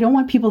 I don't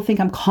want people to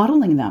think I'm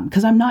coddling them,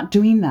 because I'm not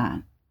doing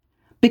that.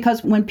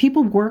 Because when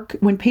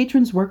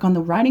patrons work on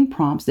the writing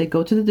prompts, they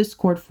go to the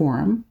Discord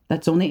forum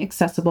that's only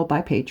accessible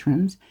by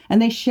patrons, and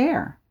they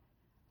share.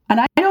 And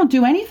I don't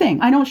do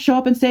anything. I don't show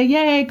up and say,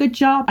 yay, good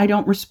job. I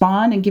don't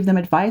respond and give them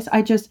advice.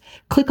 I just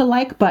click a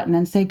like button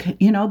and say,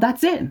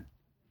 that's it.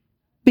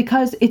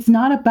 Because it's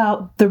not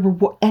about the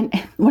reward. And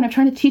what I'm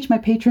trying to teach my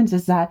patrons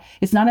is that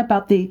it's not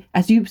about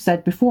as you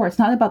said before, it's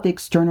not about the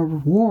external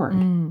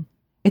reward.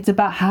 It's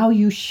about how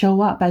you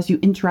show up as you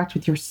interact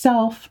with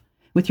yourself,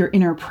 with your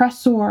inner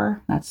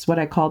oppressor. That's what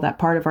I call that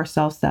part of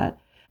ourselves that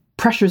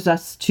pressures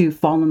us to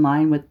fall in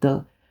line with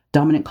the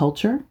dominant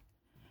culture.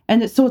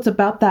 And so it's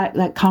about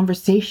that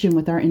conversation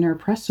with our inner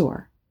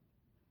oppressor.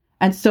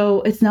 And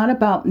so it's not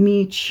about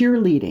me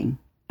cheerleading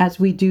as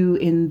we do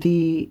in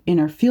the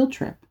inner field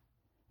trip.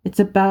 It's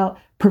about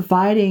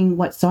providing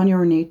what Sonia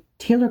Renee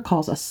Taylor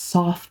calls a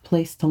soft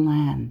place to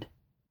land.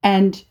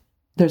 And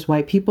there's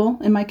white people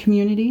in my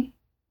community.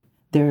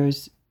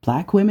 There's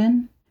Black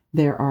women.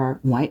 There are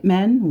white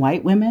men,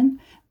 white women.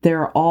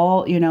 There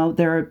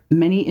are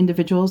many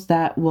individuals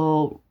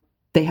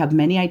they have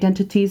many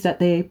identities that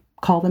they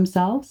call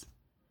themselves.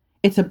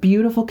 It's a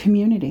beautiful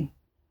community.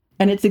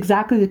 And it's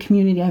exactly the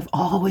community I've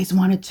always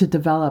wanted to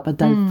develop, a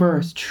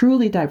diverse,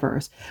 truly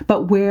diverse,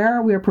 but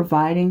where we're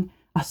providing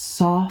a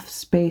soft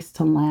space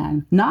to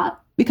land,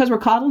 not because we're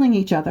coddling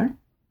each other,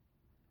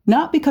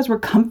 not because we're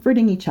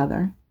comforting each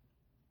other,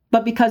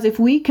 but because if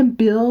we can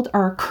build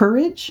our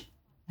courage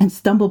and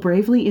stumble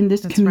bravely in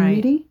this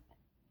community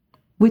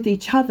with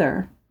each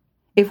other,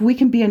 if we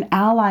can be an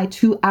ally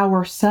to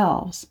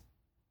ourselves,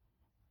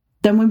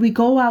 then when we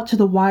go out to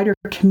the wider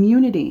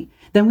community,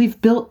 then we've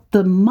built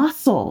the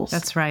muscles.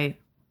 That's right.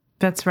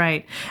 That's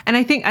right. And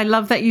I think I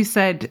love that you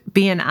said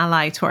be an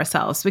ally to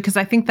ourselves, because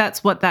I think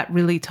that's what that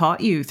really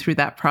taught you through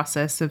that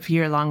process of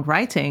year-long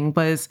writing,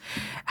 was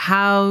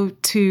how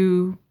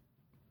to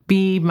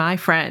be my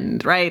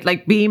friend, right?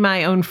 Like be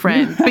my own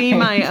friend, be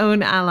my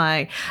own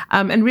ally,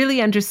 and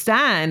really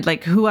understand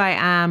like who I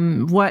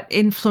am, what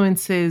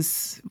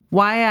influences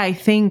why I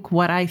think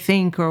what I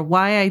think or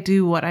why I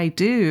do what I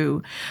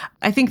do.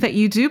 I think that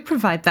you do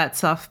provide that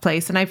soft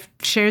place. And I've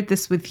shared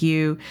this with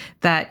you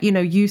that,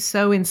 you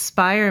so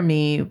inspire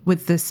me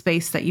with the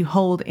space that you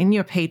hold in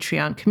your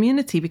Patreon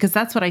community, because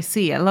that's what I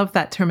see. I love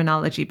that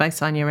terminology by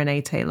Sonia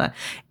Renee Taylor.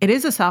 It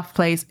is a soft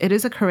place. It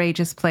is a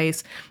courageous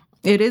place.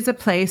 It is a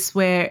place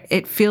where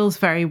it feels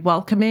very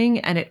welcoming,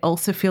 and it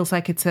also feels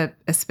like it's a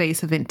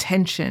space of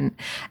intention.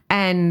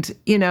 And,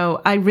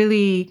 I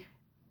really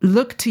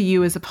look to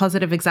you as a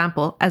positive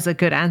example, as a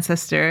good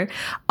ancestor,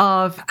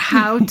 of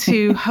how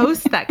to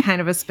host that kind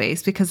of a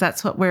space, because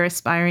that's what we're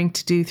aspiring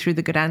to do through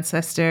the Good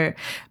Ancestor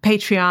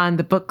Patreon,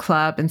 the book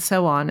club, and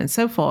so on and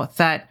so forth.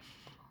 That,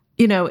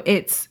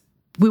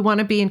 we want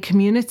to be in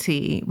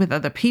community with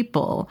other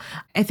people.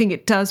 I think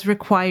it does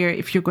require,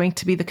 if you're going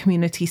to be the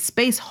community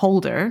space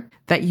holder,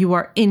 that you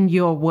are in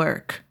your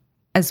work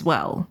as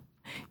well.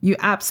 You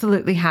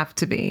absolutely have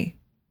to be.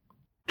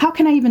 How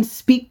can I even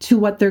speak to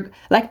what they're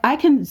like? I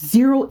can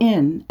zero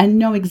in and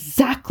know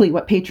exactly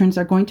what patrons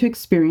are going to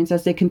experience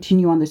as they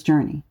continue on this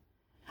journey.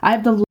 I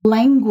have the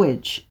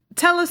language.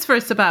 Tell us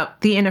first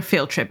about the inner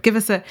field trip. Give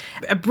us a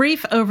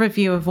brief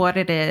overview of what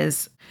it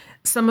is,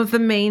 some of the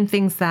main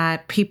things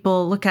that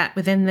people look at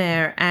within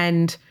there.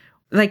 And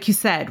like you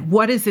said,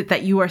 what is it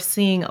that you are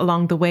seeing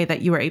along the way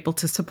that you are able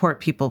to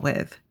support people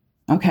with?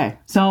 Okay,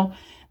 so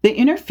the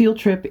inner field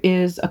trip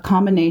is a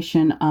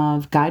combination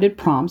of guided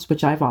prompts,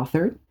 which I've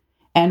authored,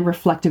 and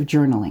reflective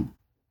journaling.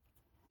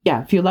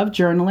 Yeah, if you love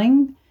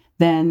journaling,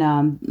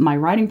 then my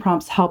writing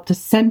prompts help to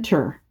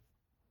center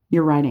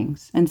your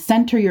writings and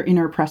center your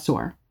inner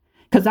oppressor,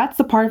 because that's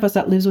the part of us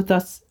that lives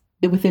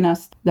within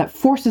us, that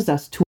forces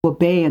us to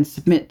obey and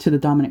submit to the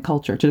dominant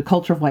culture, to the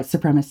culture of white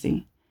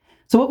supremacy.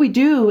 So what we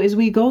do is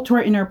we go to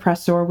our inner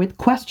oppressor with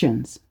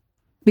questions,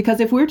 because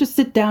if we're to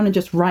sit down and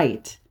just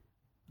write,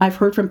 I've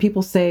heard from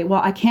people say,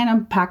 well, I can't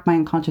unpack my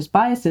unconscious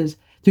biases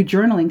through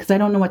journaling because I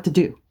don't know what to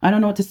do. I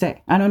don't know what to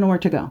say. I don't know where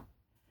to go.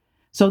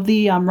 So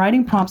the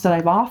writing prompts that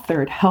I've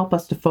authored help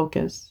us to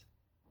focus.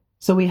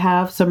 So we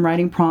have some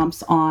writing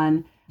prompts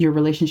on your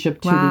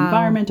relationship to the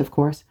environment, of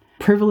course,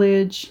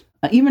 privilege,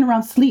 even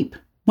around sleep.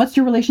 What's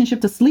your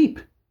relationship to sleep?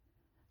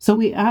 So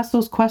we ask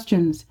those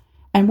questions.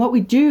 And what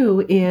we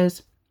do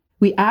is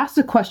we ask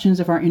the questions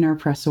of our inner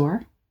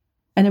oppressor,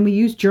 and then we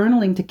use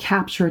journaling to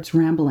capture its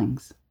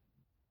ramblings.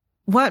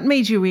 What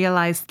made you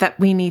realize that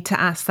we need to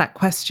ask that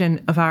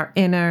question of our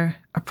inner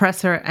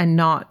oppressor and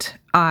not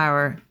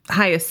our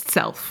highest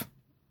self?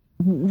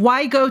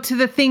 Why go to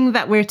the thing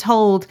that we're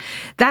told,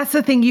 that's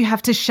the thing you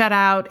have to shut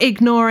out,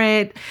 ignore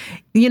it,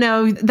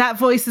 that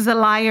voice is a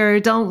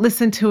liar, don't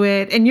listen to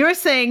it. And you're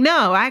saying,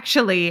 no,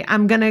 actually,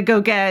 I'm going to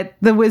go get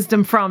the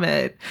wisdom from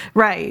it.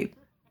 Right.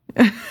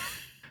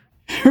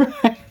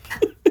 Right.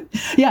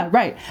 Yeah,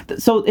 right.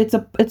 So it's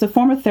a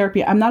form of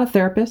therapy. I'm not a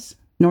therapist,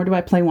 nor do I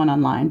play one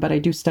online, but I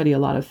do study a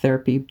lot of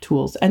therapy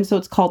tools. And so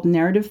it's called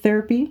narrative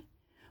therapy,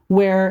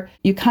 where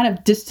you kind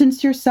of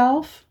distance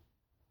yourself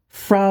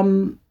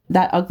from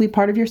that ugly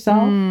part of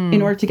yourself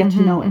in order to get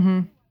to know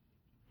it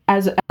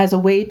as a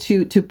way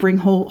to bring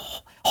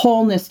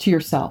wholeness to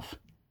yourself.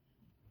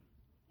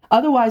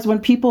 Otherwise, when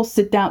people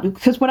sit down,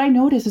 because what I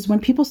notice is when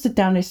people sit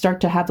down, they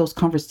start to have those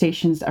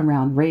conversations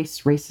around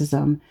race,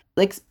 racism,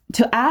 like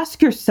to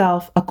ask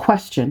yourself a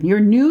question.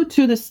 You're new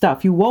to this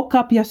stuff. You woke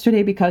up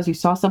yesterday because you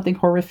saw something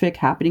horrific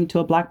happening to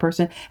a Black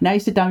person. Now you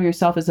sit down with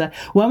yourself as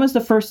when was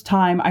the first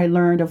time I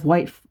learned of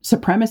white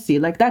supremacy?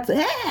 Like that's,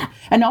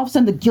 and all of a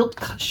sudden the guilt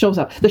shows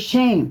up, the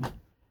shame.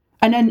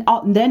 And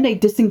then they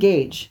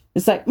disengage.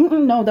 It's like,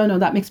 no,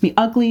 that makes me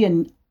ugly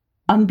and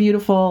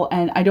unbeautiful.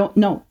 And I don't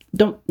know,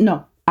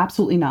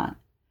 absolutely not.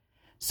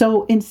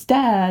 So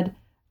instead,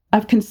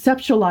 I've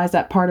conceptualized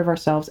that part of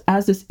ourselves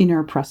as this inner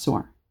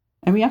oppressor.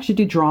 And we actually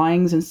do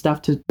drawings and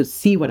stuff to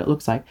see what it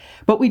looks like.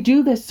 But we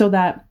do this so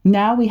that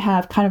now we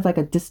have kind of like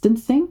a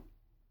distancing,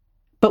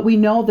 but we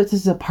know this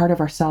is a part of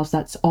ourselves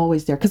that's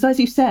always there. Because as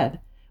you said,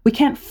 we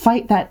can't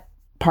fight that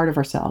part of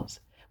ourselves.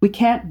 We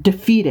can't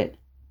defeat it.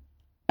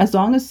 As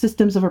long as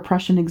systems of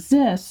oppression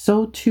exist,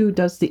 so too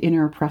does the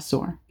inner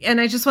oppressor.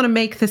 And I just want to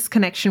make this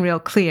connection real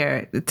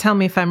clear. Tell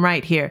me if I'm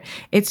right here.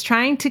 It's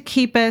trying to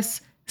keep us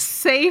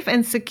safe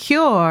and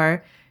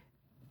secure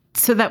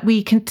so that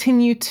we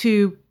continue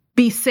to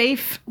be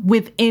safe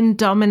within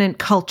dominant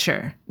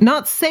culture,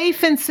 not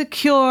safe and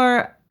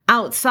secure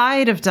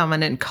outside of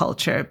dominant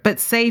culture, but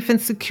safe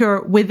and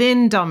secure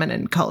within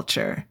dominant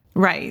culture.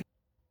 Right.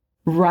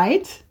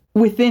 Right?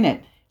 Within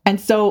it.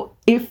 And so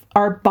if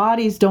our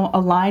bodies don't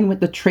align with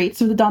the traits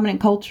of the dominant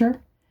culture,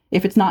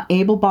 if it's not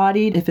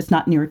able-bodied, if it's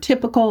not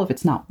neurotypical, if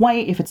it's not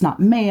white, if it's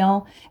not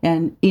male,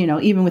 and,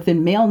 even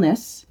within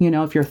maleness,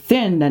 if you're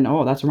thin, then,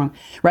 that's wrong,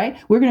 right?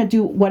 We're going to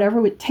do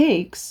whatever it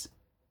takes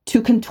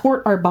to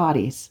contort our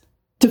bodies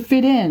to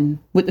fit in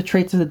with the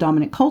traits of the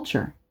dominant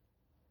culture.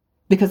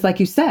 Because like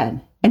you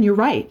said, and you're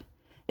right,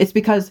 it's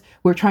because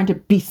we're trying to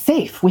be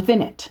safe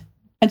within it.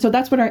 And so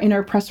that's what our inner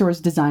oppressor is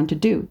designed to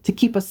do, to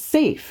keep us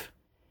safe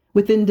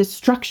within this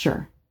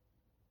structure,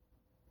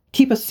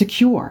 keep us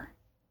secure.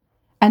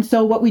 And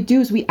so what we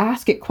do is we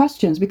ask it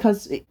questions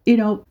because,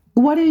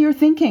 what are you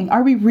thinking?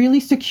 Are we really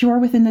secure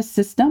within this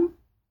system?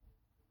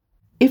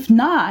 If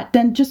not,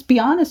 then just be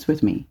honest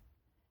with me.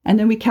 And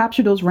then we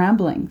capture those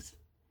ramblings.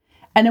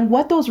 And then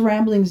what those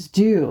ramblings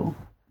do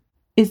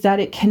is that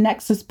it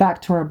connects us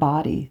back to our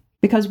body.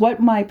 Because what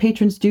my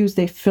patrons do is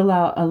they fill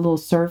out a little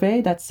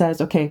survey that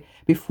says, okay,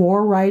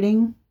 before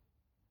writing,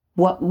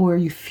 what were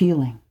you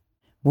feeling?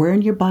 Where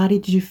in your body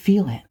did you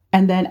feel it?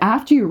 And then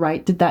after you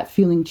write, did that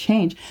feeling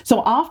change? So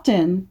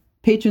often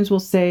patrons will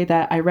say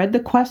that I read the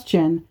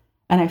question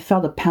and I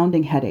felt a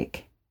pounding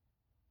headache.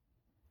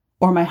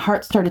 Or my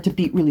heart started to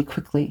beat really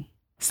quickly.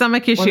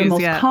 Stomach issues, or the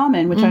most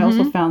common, which I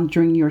also found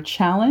during your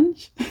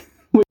challenge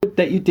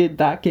that you did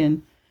back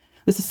in,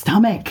 this is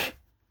stomach.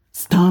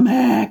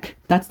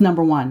 That's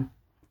number one.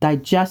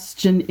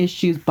 Digestion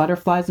issues,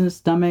 butterflies in the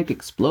stomach,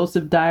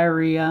 explosive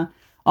diarrhea,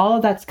 all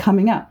of that's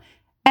coming up.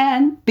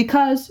 And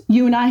because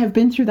you and I have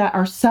been through that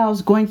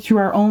ourselves, going through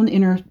our own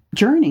inner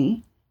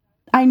journey,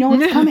 I know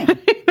it's coming.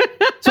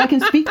 So I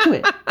can speak to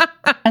it.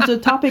 And so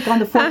the topic on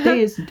the fourth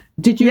day is,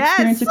 did you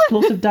experience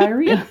explosive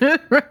diarrhea?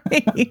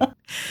 Right.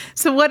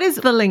 So what is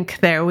the link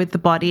there with the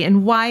body,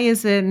 and why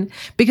is it?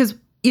 Because,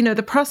 you know,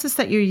 the process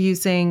that you're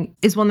using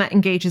is one that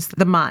engages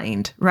the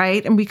mind,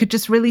 right? And we could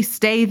just really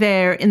stay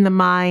there in the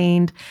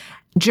mind,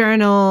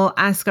 journal,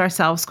 ask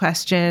ourselves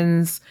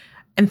questions,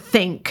 and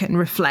think and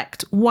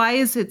reflect. Why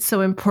is it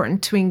so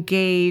important to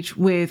engage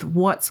with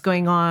what's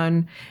going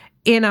on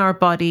in our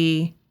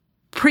body,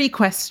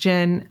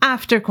 pre-question,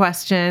 after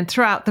question,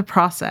 throughout the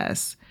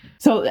process?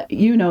 So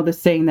you know the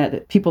saying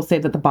that people say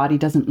that the body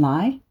doesn't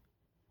lie.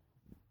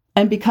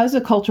 And because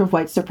the culture of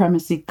white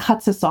supremacy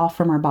cuts us off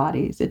from our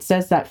bodies, it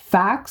says that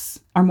facts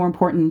are more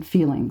important than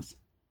feelings.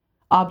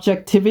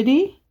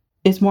 Objectivity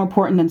is more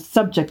important than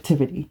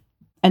subjectivity.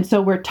 And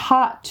so we're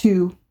taught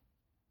to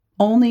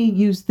only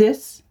use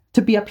this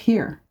to be up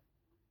here.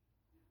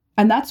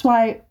 And that's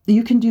why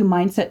you can do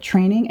mindset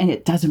training and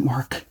it doesn't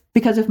work.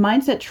 Because if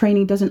mindset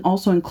training doesn't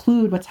also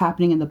include what's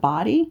happening in the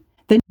body,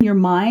 then your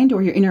mind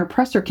or your inner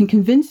oppressor can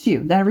convince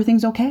you that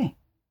everything's okay.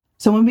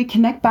 So when we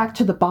connect back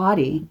to the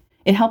body,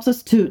 it helps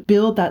us to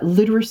build that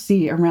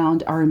literacy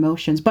around our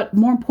emotions. But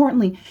more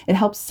importantly, it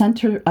helps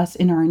center us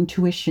in our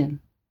intuition.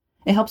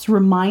 It helps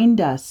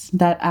remind us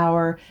that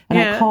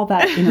I call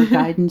that inner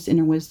guidance,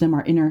 inner wisdom,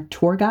 our inner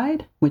tour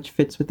guide, which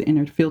fits with the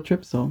inner field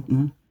trip.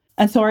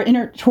 And so our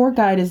inner tour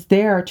guide is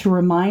there to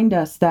remind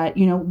us that,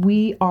 you know,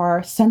 we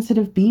are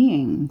sensitive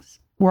beings.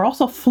 We're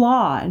also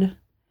flawed.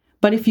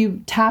 But if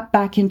you tap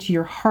back into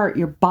your heart,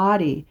 your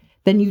body,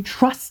 then you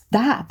trust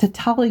that to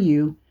tell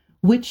you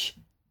which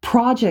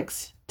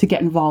projects to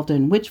get involved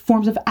in, which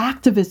forms of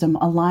activism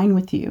align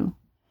with you.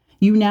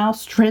 You now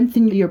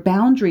strengthen your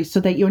boundaries so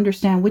that you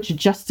understand which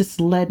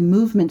justice-led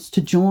movements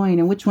to join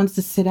and which ones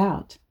to sit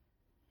out.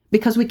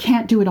 Because we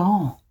can't do it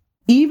all.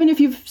 Even if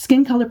you've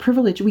skin color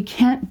privilege, we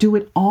can't do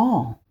it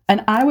all.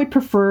 And I would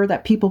prefer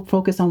that people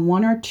focus on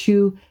one or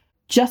two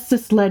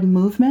justice-led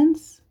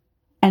movements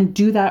and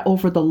do that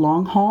over the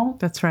long haul.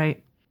 That's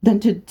right. Than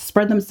to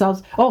spread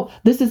themselves. Oh,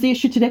 this is the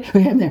issue today.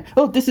 Okay, I'm there.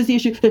 Oh, this is the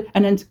issue.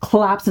 And then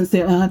collapse and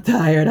say, oh, I'm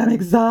tired. I'm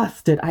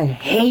exhausted. I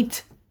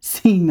hate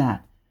seeing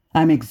that.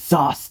 I'm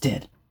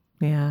exhausted.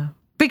 Yeah.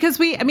 Because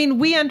we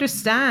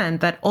understand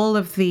that all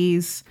of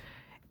these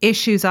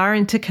issues are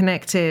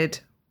interconnected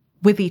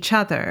with each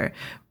other,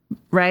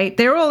 right?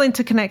 They're all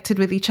interconnected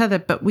with each other,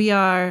 but we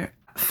are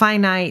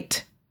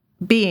finite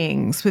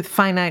beings with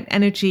finite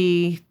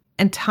energy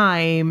and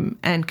time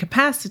and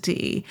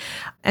capacity.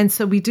 And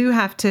so we do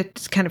have to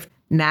kind of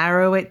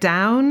narrow it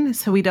down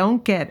so we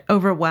don't get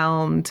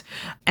overwhelmed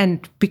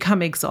and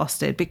become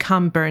exhausted,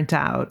 become burnt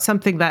out,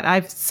 something that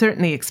I've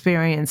certainly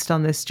experienced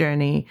on this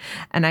journey.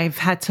 And I've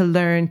had to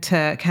learn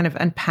to kind of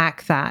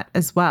unpack that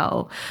as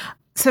well.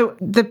 So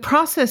the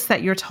process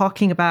that you're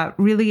talking about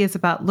really is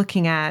about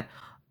looking at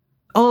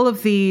all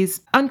of these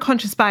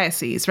unconscious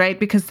biases, right?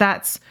 Because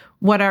that's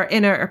what our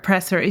inner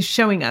oppressor is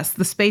showing us,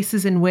 the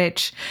spaces in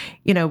which,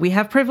 you know, we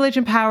have privilege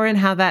and power and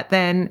how that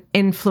then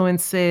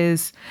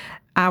influences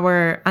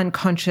our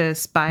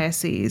unconscious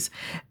biases.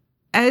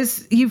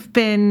 As you've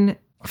been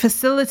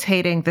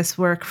facilitating this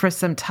work for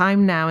some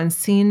time now and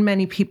seen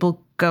many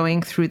people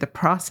going through the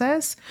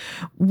process,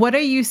 what are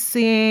you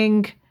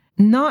seeing?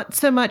 Not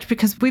so much,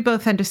 because we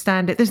both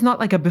understand it. There's not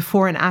like a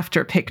before and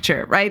after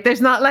picture, right?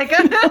 There's not like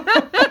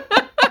a...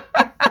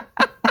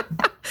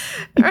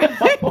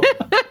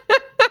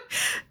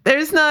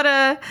 There's not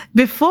a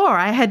before,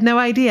 I had no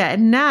idea,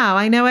 and now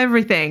I know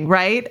everything,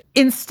 right?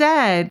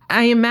 Instead,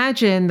 I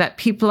imagine that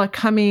people are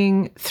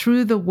coming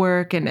through the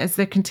work and as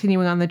they're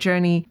continuing on the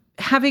journey,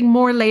 having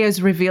more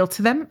layers revealed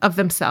to them of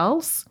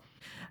themselves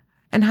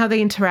and how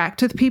they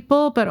interact with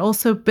people, but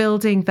also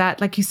building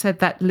that, like you said,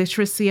 that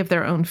literacy of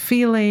their own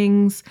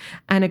feelings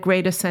and a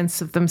greater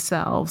sense of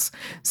themselves.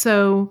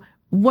 So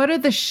what are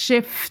the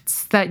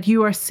shifts that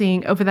you are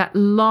seeing over that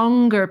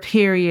longer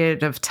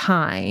period of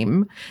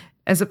time,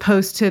 as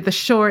opposed to the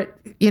short,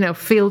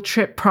 field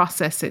trip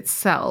process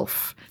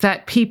itself,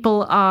 that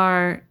people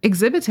are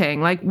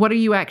exhibiting? Like, what are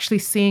you actually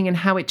seeing and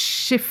how it's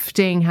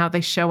shifting how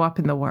they show up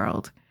in the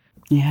world?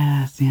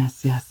 Yes.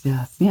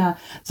 Yeah.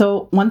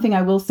 So one thing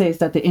I will say is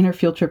that the inner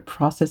field trip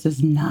process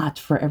is not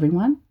for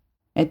everyone.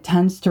 It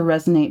tends to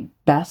resonate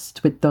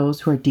best with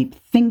those who are deep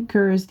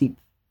thinkers, deep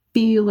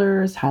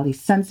feelers, highly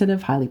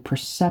sensitive, highly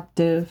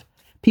perceptive,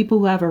 people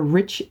who have a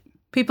rich...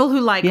 People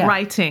who like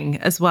writing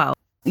as well.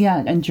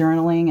 Yeah, and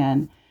journaling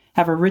and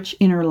have a rich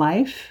inner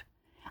life.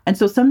 And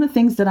so some of the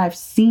things that I've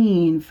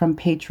seen from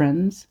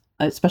patrons,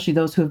 especially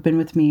those who have been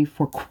with me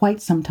for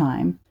quite some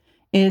time,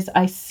 is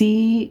I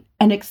see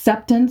an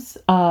acceptance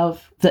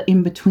of the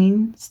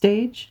in-between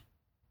stage,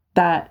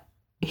 that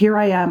here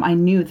I am, I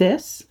knew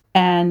this,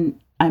 and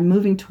I'm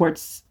moving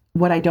towards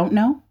what I don't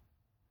know.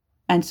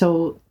 And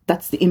so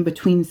that's the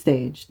in-between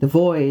stage, the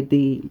void,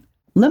 the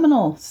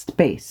liminal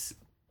space.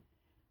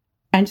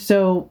 And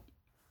so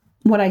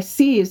what I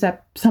see is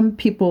that some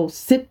people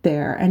sit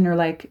there and they're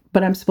like,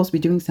 but I'm supposed to be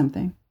doing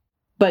something.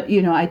 but,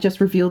 I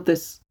just revealed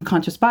this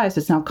conscious bias.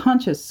 It's now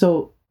conscious.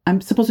 So I'm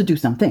supposed to do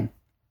something.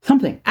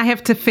 I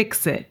have to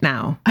fix it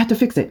now. I have to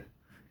fix it.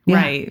 Yeah.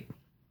 Right.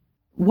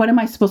 What am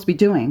I supposed to be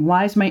doing?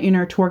 Why is my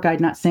inner tour guide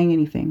not saying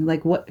anything?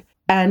 Like what?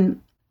 And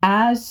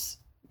as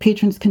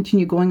patrons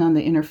continue going on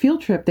the inner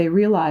field trip, they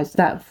realize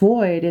that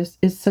void is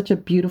such a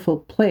beautiful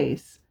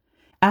place.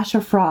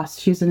 Asha Frost,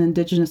 she's an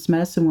indigenous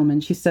medicine woman.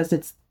 She says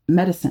it's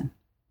medicine.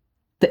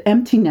 The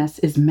emptiness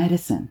is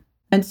medicine.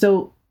 And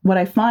so what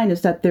I find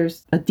is that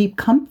there's a deep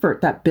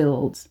comfort that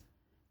builds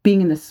being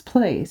in this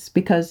place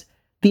because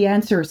the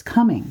answer is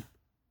coming.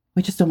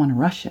 We just don't want to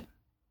rush it.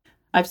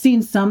 I've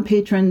seen some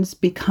patrons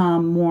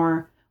become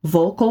more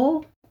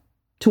vocal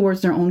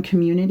towards their own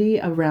community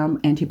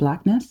around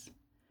anti-Blackness.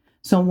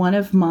 So one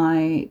of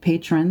my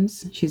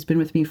patrons, she's been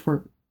with me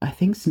for, I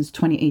think, since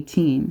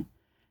 2018.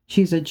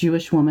 She's a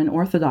Jewish woman,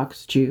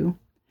 Orthodox Jew.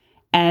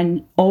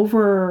 And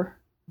over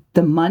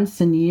the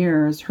months and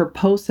years, her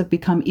posts have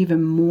become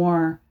even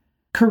more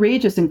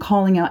courageous in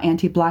calling out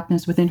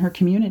anti-Blackness within her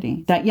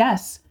community. That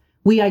yes,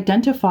 we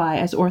identify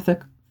as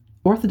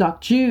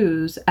Orthodox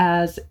Jews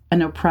as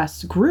an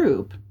oppressed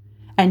group,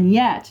 and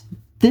yet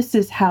this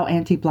is how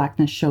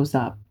anti-Blackness shows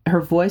up. Her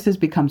voice has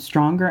become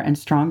stronger and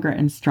stronger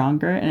and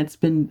stronger, and it's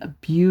been a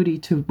beauty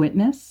to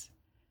witness.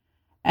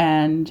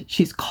 And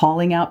she's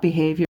calling out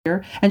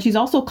behavior, and she's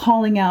also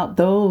calling out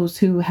those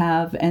who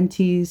have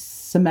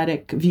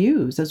anti-Semitic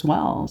views as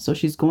well. So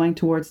she's going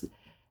towards,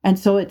 and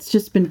so it's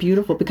just been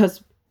beautiful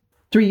because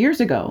 4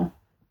 years ago,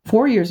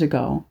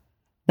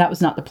 that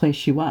was not the place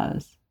she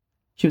was.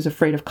 She was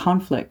afraid of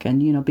conflict and,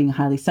 being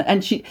highly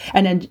sensitive.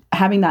 And then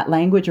having that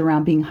language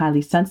around being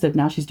highly sensitive.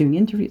 Now she's doing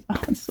interviews.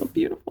 Oh, it's so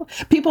beautiful.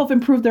 People have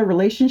improved their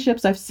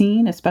relationships, I've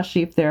seen,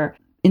 especially if they're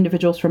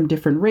individuals from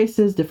different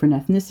races, different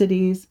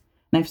ethnicities.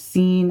 And I've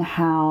seen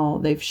how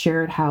they've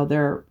shared how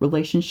their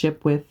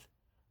relationship with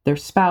their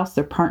spouse,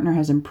 their partner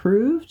has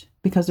improved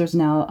because there's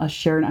now a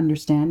shared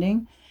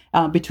understanding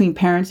between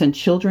parents and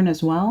children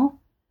as well.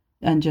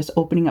 And just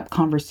opening up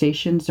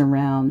conversations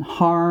around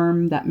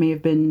harm that may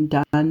have been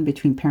done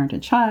between parent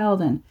and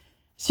child. And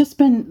it's just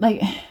been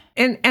like...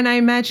 And I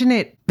imagine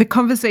the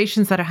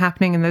conversations that are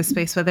happening in those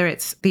space, whether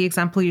it's the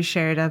example you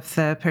shared of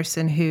the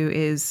person who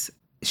is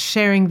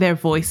sharing their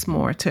voice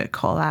more to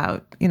call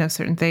out,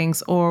 certain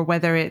things, or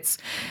whether it's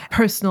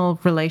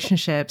personal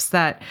relationships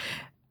that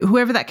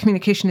whoever that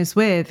communication is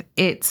with,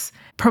 it's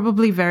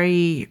probably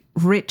very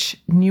rich,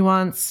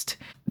 nuanced.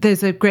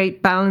 There's a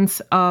great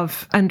balance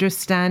of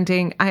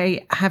understanding.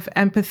 I have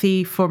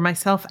empathy for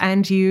myself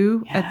and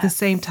you at the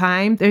same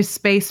time. There's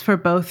space for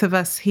both of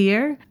us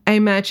here. I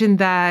imagine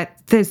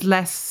that there's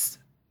less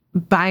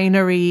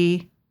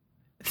binary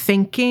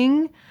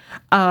thinking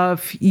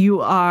of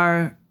you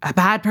are a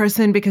bad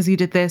person because you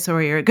did this,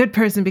 or you're a good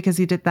person because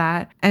you did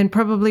that, and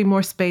probably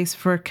more space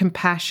for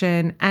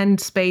compassion and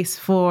space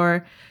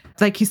for,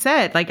 like you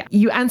said, like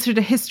you answered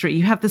a history.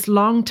 You have this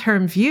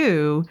long-term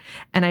view,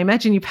 and I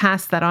imagine you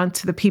pass that on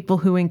to the people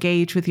who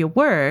engage with your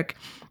work.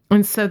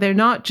 And so they're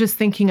not just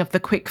thinking of the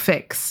quick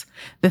fix,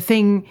 the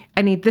thing,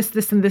 I need this,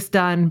 this, and this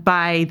done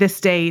by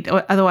this date,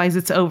 or otherwise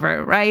it's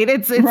over, right?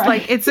 It's right.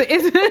 Like,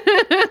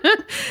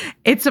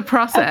 it's a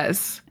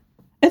process.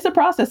 It's a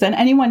process. And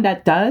anyone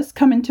that does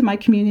come into my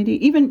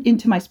community, even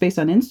into my space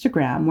on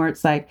Instagram, where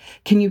it's like,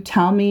 can you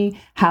tell me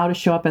how to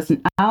show up as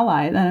an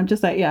ally? And I'm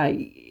just like, yeah,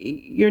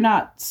 you're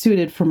not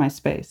suited for my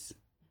space.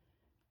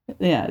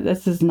 Yeah,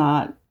 this is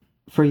not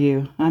for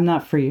you. I'm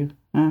not for you.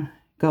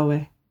 Go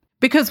away.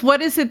 Because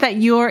what is it that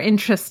you're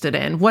interested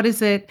in?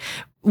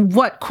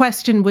 What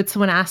question would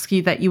someone ask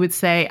you that you would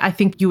say, I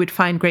think you would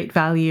find great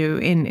value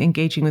in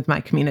engaging with my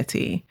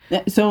community?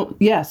 So,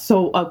 yes.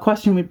 So a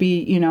question would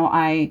be,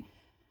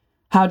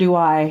 how do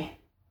I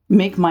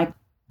make my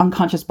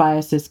unconscious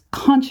biases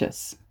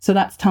conscious? So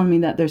that's telling me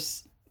that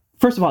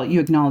first of all, you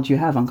acknowledge you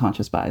have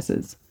unconscious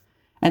biases.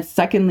 And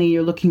secondly,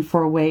 you're looking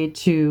for a way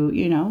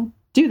to,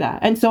 do that.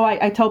 And so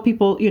I tell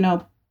people,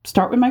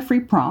 start with my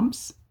free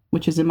prompts,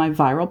 which is in my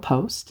viral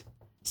post.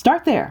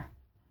 Start there.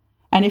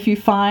 And if you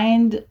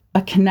find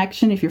a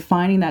connection, if you're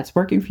finding that's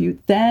working for you,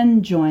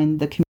 then join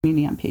the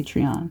community on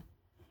Patreon.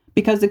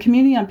 Because the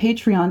community on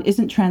Patreon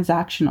isn't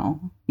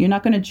transactional. You're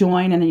not going to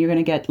join and then you're going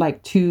to get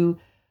like 2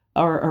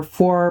 or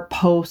 4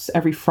 posts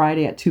every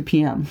Friday at 2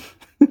 p.m.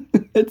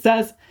 It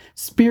says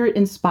Spirit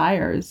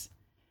Inspires.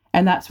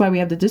 And that's why we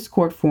have the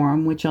Discord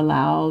forum, which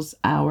allows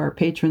our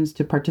patrons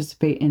to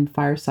participate in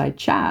fireside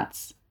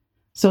chats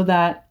so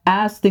that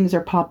as things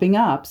are popping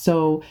up,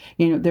 so,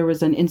 there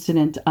was an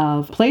incident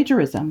of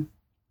plagiarism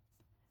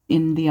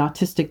in the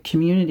autistic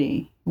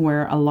community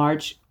where a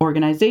large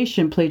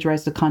organization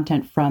plagiarized the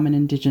content from an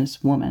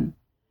Indigenous woman.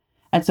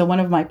 And so one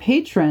of my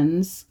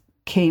patrons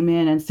came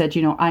in and said,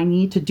 I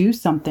need to do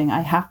something.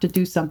 I have to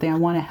do something. I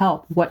want to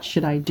help. What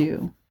should I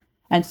do?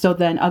 And so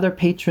then other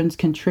patrons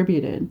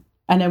contributed.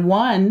 And then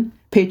one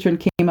patron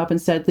came up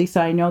and said,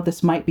 Lisa, I know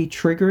this might be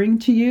triggering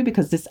to you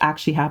because this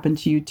actually happened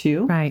to you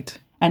too. Right.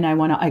 And I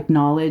want to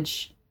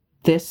acknowledge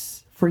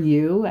this for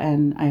you.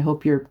 And I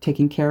hope you're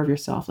taking care of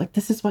yourself. Like,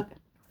 this is what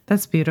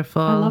That's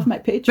beautiful. I love my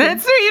patrons.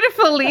 That's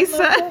beautiful,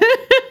 Lisa.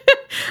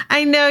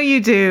 I know you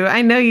do.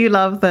 I know you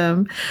love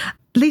them.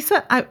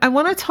 Lisa, I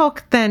want to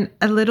talk then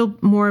a little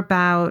more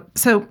about,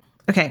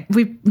 okay,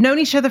 we've known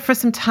each other for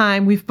some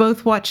time. We've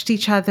both watched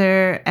each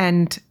other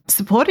and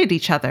supported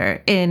each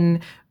other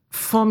in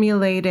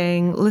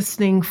formulating,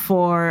 listening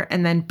for,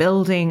 and then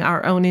building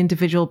our own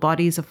individual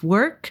bodies of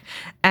work.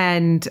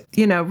 And,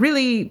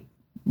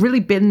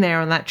 really been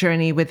there on that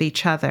journey with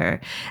each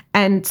other.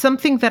 And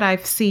something that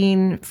I've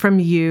seen from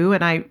you,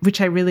 and which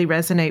I really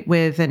resonate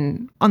with,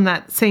 and on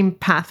that same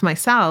path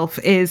myself,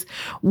 is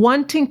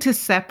wanting to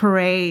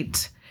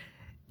separate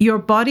your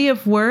body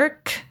of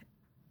work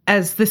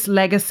as this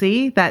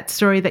legacy, that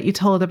story that you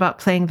told about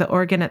playing the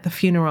organ at the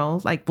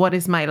funeral, like, what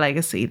is my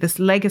legacy? This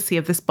legacy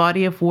of this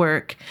body of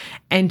work,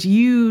 and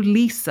you,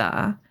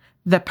 Lisa,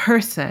 the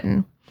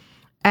person,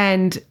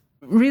 and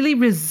really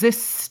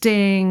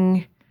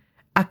resisting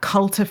a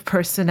cult of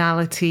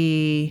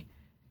personality,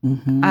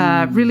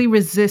 really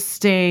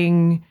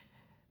resisting,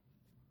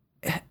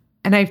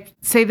 and I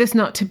say this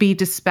not to be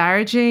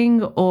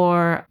disparaging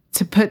or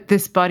to put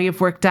this body of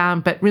work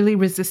down, but really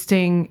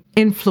resisting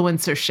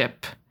influencership,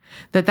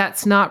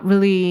 that's not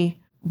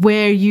really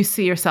where you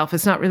see yourself.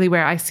 It's not really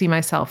where I see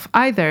myself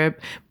either.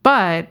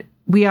 But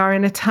we are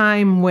in a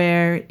time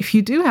where if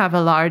you do have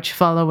a large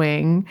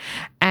following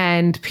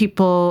and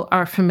people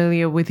are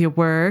familiar with your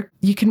work,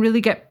 you can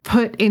really get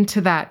put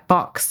into that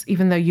box,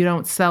 even though you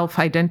don't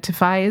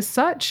self-identify as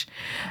such,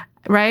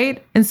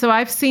 right? And so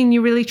I've seen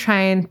you really try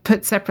and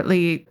put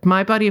separately,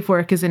 my body of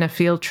work is in a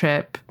field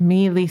trip.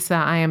 Me, Lisa,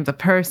 I am the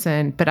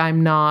person, but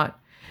I'm not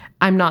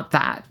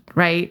that,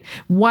 right?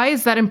 Why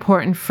is that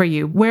important for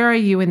you? Where are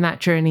you in that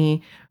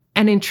journey?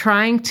 And in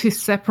trying to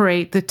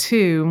separate the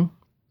two,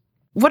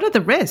 what are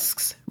the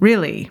risks,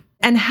 really?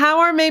 And how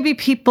are maybe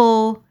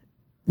people,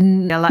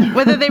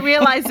 whether they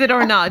realize it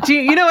or not?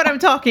 You know what I'm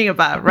talking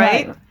about,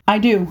 right? I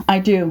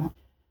do.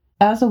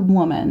 As a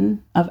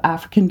woman of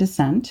African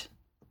descent,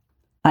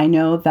 I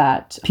know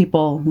that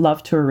people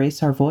love to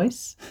erase our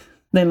voice.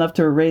 They love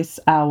to erase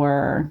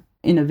our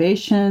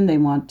innovation. They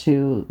want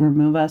to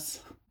remove us.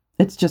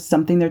 It's just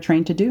something they're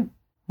trained to do.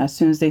 As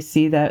soon as they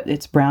see that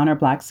it's brown or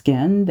black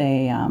skin,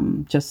 they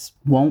just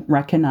won't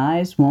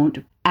recognize,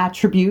 won't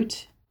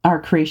attribute our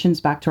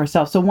creations back to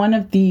ourselves. So one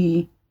of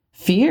the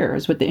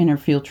fears with the inner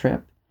field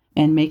trip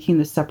and making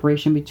the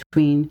separation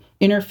between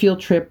inner field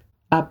trip,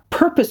 a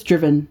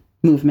purpose-driven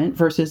movement,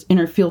 versus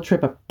inner field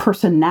trip, a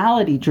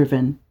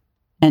personality-driven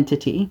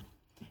entity,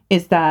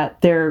 is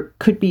that there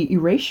could be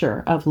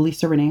erasure of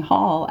Lisa Renee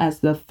Hall as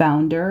the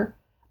founder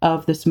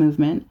of this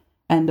movement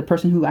and the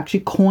person who actually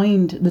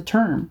coined the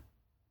term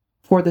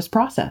for this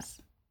process.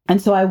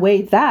 And so I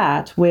weighed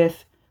that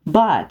with,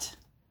 but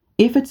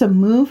if it's a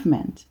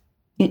movement,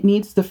 it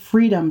needs the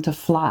freedom to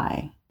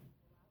fly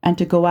and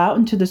to go out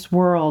into this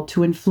world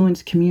to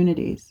influence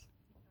communities.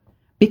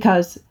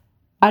 Because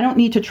I don't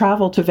need to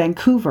travel to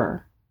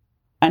Vancouver.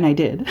 And I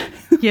did.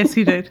 Yes,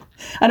 you did.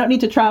 I don't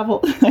need to travel.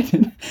 I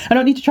did. I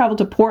don't need to travel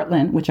to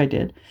Portland, which I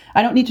did.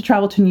 I don't need to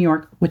travel to New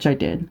York, which I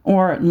did,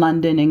 or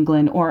London,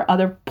 England, or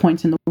other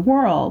points in the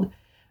world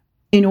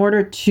in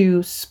order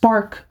to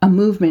spark a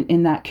movement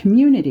in that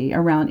community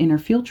around inner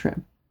field trip.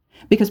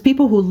 Because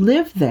people who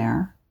live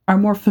there are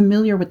more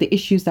familiar with the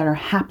issues that are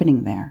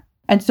happening there.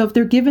 And so if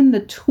they're given the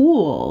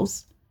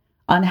tools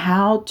on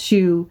how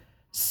to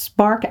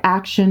spark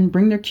action,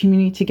 bring their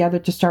community together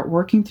to start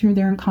working through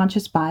their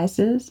unconscious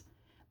biases,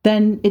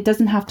 then it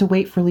doesn't have to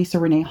wait for Lisa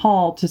Renee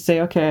Hall to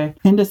say, okay,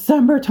 in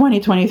December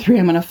 2023,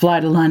 I'm going to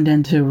fly to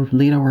London to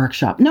lead a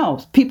workshop.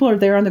 No, people are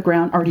there on the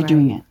ground already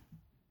doing it.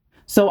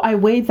 So I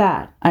weighed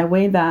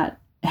that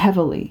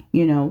heavily,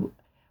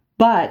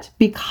 but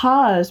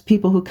because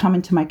people who come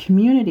into my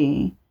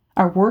community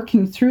are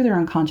working through their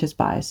unconscious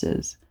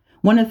biases,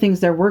 one of the things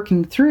they're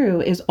working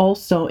through is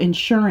also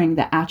ensuring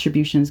that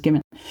attribution is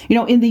given.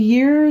 In the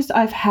years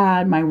I've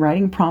had my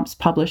writing prompts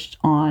published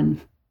through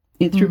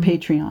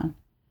Patreon,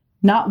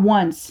 not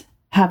once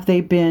have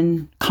they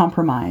been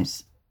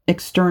compromised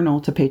external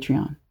to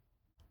Patreon.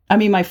 I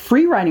mean, my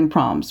free writing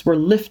prompts were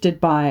lifted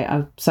by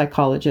a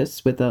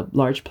psychologist with a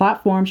large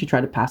platform. She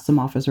tried to pass them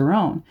off as her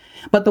own.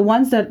 But the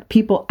ones that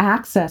people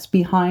access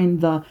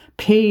behind the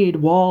paid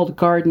walled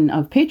garden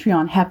of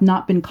Patreon have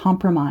not been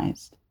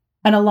compromised.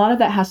 And a lot of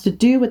that has to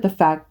do with the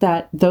fact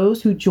that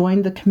those who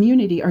join the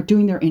community are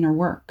doing their inner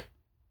work.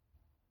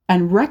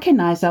 And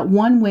recognize that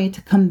one way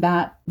to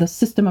combat the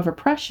system of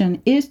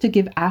oppression is to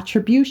give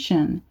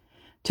attribution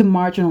to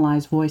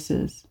marginalized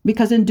voices.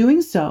 Because in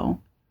doing so,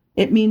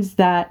 it means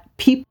that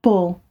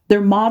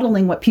they're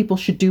modeling what people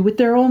should do with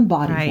their own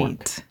body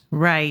work.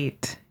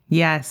 Right.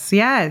 Yes.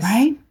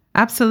 Right?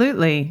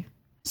 Absolutely.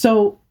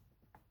 So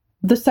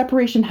the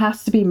separation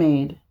has to be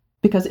made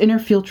because inner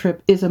field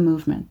trip is a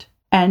movement.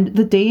 And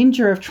the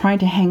danger of trying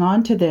to hang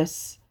on to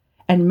this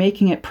and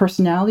making it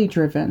personality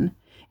driven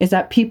is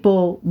that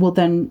people will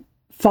then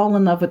fall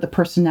in love with the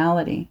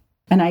personality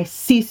and I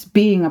cease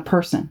being a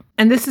person.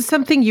 And this is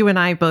something you and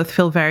I both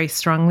feel very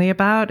strongly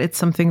about. It's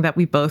something that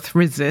we both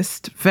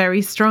resist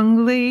very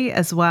strongly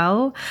as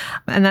well.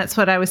 And that's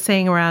what I was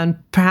saying around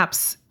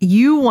perhaps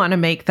you want to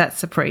make that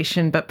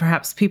separation, but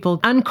perhaps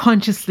people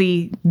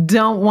unconsciously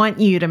don't want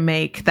you to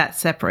make that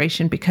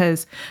separation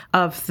because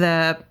of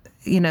the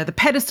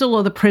pedestal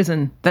or the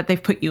prison that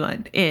they've put you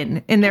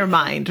in their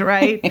mind,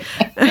 right?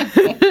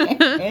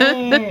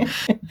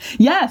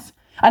 Yes.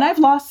 And I've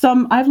lost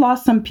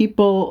some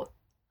people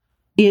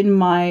in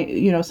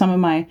my, some of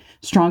my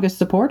strongest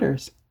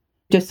supporters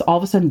just all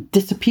of a sudden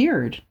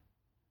disappeared.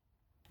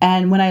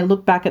 And when I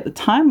look back at the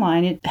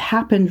timeline, it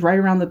happened right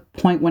around the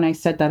point when I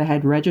said that I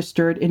had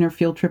registered Inner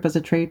Field Trip as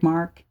a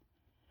trademark.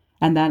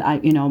 And that I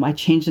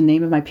changed the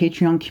name of my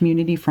Patreon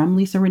community from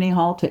Lisa Renee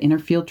Hall to Inner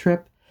Field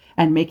Trip,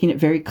 and making it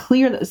very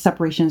clear that the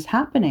separation is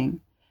happening.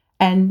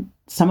 And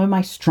some of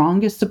my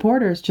strongest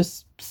supporters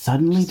just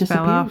suddenly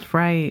disappeared. Fell off,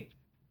 right.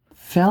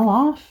 Fell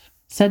off,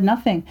 said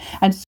nothing.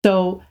 And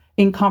so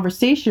in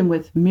conversation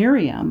with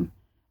Miriam,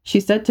 she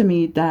said to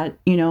me that,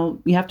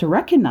 you have to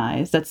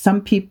recognize that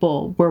some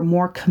people were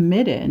more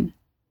committed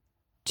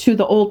to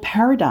the old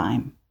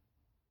paradigm.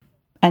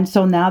 And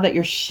so now that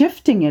you're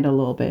shifting it a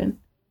little bit,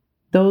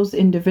 those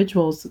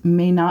individuals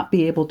may not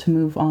be able to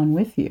move on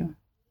with you.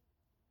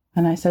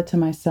 And I said to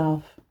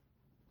myself,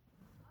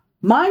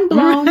 mind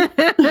blown.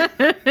 Because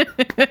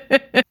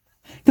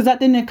that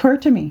didn't occur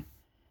to me.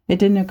 It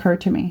didn't occur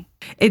to me.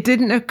 It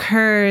didn't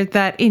occur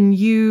that in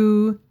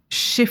you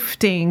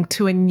shifting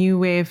to a new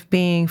way of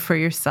being for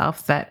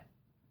yourself, that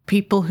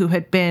people who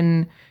had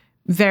been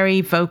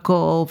very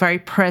vocal, very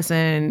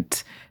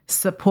present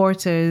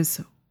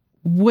supporters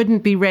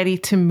wouldn't be ready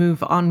to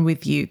move on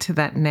with you to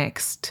that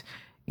next,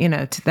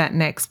 to that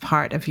next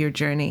part of your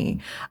journey.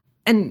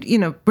 And,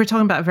 we're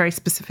talking about a very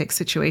specific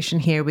situation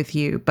here with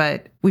you,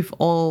 but we've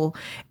all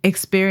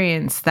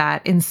experienced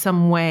that in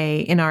some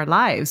way in our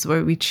lives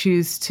where we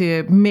choose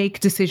to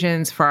make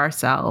decisions for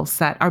ourselves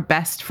that are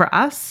best for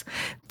us,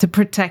 to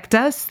protect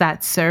us,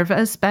 that serve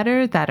us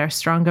better, that are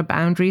stronger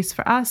boundaries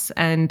for us.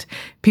 And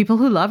people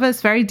who love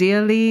us very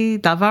dearly,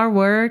 love our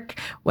work,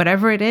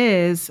 whatever it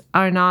is,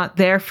 are not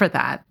there for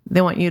that.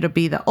 They want you to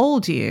be the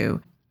old you.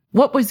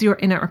 What was your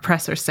inner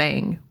oppressor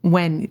saying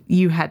when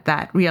you had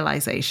that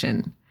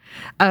realization?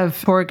 Of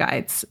tour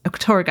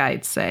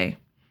guides say.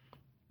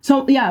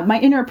 So yeah, my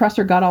inner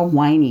oppressor got all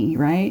whiny,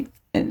 right?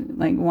 And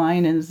like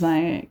whine is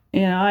like,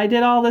 I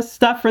did all this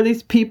stuff for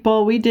these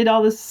people. We did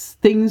all these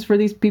things for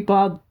these people.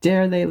 How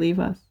dare they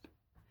leave us?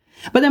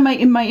 But then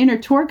my inner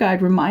tour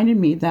guide reminded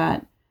me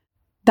that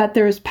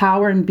there is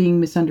power in being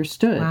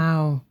misunderstood.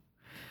 Wow.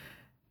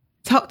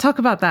 Talk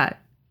about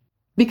that.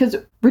 Because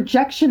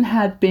rejection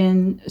had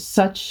been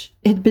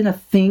a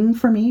thing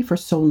for me for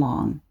so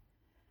long,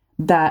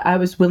 that I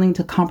was willing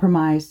to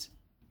compromise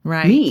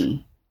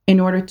me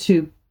in order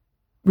to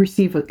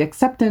receive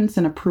acceptance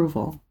and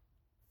approval.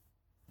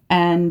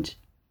 And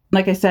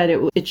like I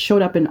said, it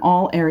showed up in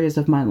all areas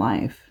of my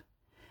life.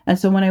 And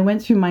so when I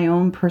went through my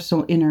own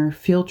personal inner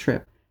field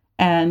trip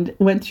and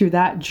went through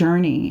that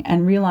journey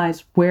and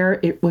realized where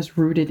it was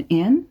rooted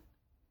in,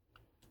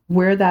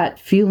 where that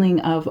feeling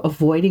of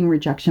avoiding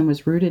rejection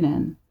was rooted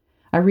in,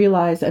 I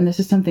realized, and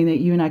this is something that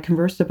you and I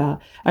conversed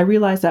about, I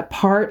realized that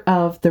part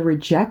of the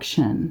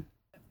rejection,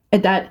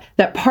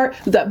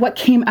 that what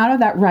came out of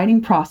that writing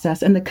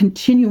process and the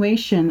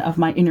continuation of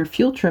my inner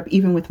field trip,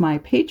 even with my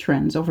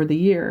patrons over the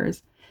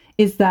years,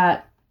 is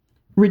that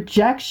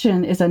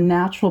rejection is a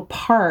natural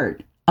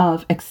part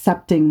of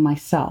accepting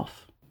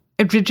myself.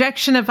 A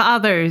rejection of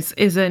others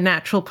is a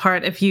natural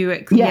part of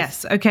you.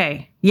 Yes.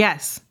 Okay.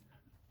 Yes.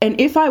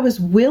 And if I was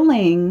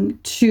willing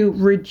to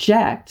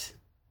reject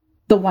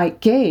the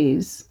white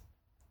gaze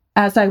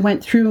as I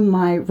went through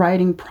my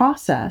writing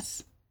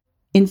process,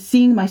 in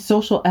seeing my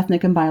social,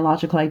 ethnic, and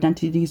biological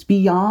identities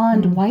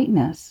beyond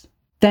whiteness,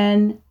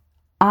 then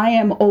I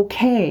am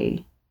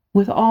okay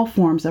with all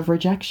forms of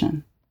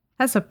rejection.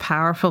 That's a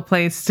powerful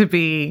place to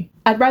be.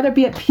 I'd rather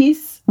be at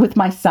peace with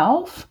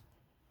myself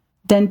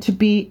than to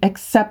be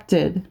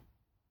accepted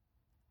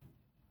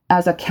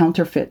as a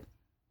counterfeit.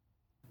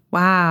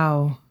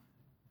 Wow.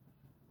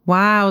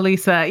 Wow,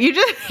 Lisa, you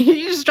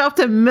just dropped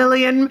a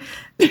million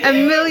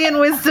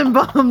wisdom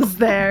bombs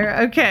there.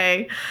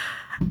 Okay.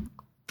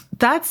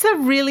 That's a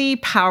really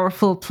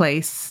powerful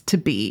place to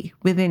be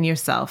within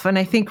yourself. And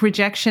I think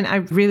rejection, I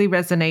really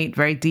resonate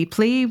very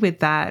deeply with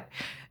that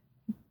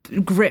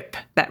grip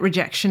that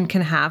rejection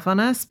can have on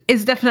us.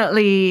 Is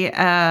definitely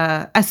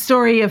a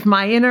story of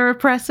my inner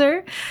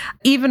oppressor,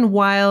 even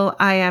while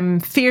I am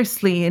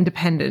fiercely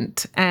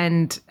independent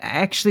and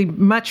actually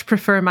much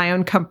prefer my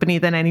own company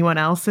than anyone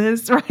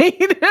else's, right?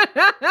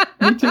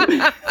 Me too.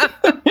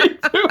 Me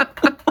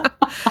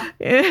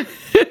too.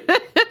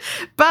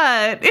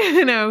 But,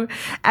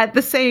 at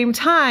the same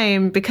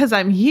time, because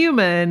I'm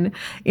human,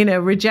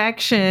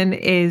 rejection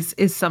is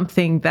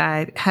something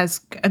that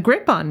has a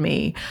grip on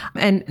me.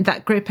 And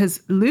that grip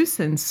has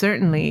loosened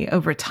certainly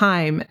over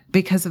time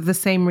because of the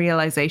same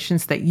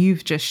realizations that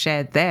you've just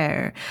shared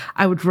there.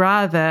 I would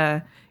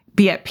rather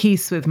be at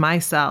peace with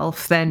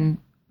myself than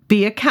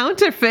be a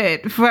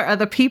counterfeit for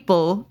other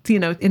people,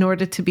 in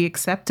order to be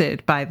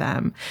accepted by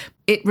them.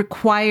 It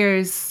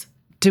requires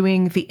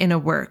doing the inner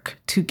work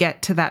to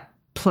get to that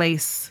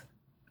place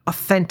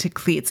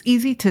authentically. It's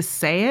easy to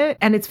say it,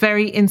 and it's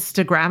very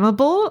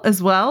Instagrammable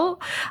as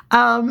well.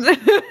 So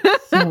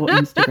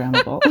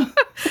Instagrammable.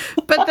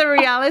 But the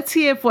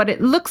reality of what it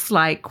looks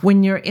like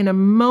when you're in a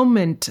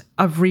moment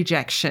of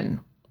rejection,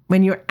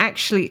 when you're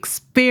actually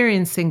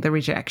experiencing the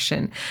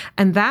rejection.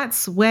 And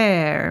that's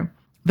where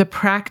the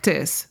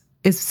practice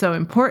is so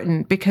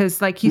important,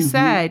 because like you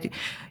said,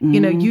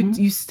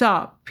 you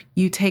stop,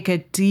 you take a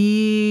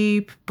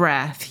deep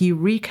breath, you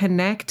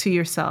reconnect to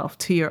yourself,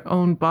 to your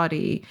own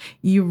body,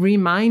 you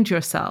remind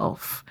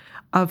yourself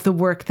of the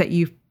work that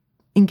you've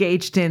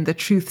engaged in, the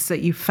truths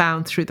that you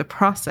found through the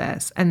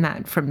process, and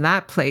that from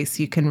that place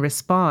you can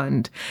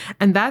respond.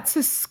 And that's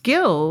a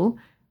skill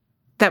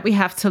that we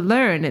have to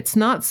learn. It's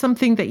not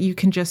something that you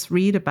can just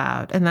read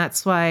about. And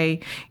that's why,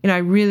 I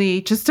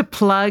really, just to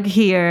plug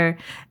here,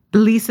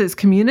 Lisa's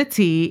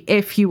community,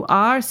 if you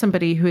are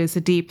somebody who is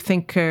a deep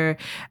thinker,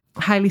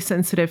 highly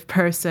sensitive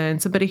person,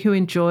 somebody who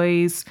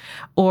enjoys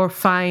or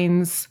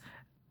finds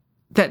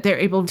that they're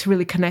able to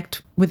really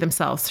connect with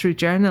themselves through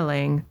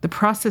journaling, the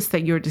process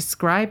that you're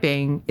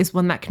describing is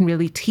one that can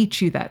really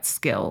teach you that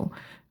skill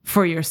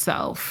for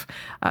yourself,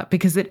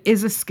 because it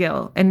is a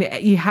skill and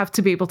you have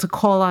to be able to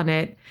call on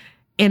it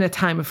in a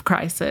time of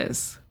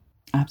crisis.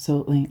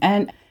 Absolutely.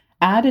 And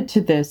added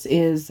to this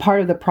is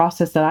part of the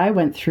process that I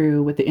went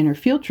through with the inner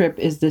field trip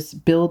is this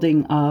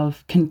building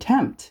of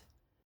contempt.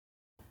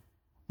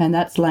 And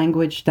that's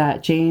language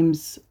that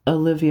James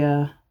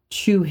Olivia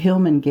Chu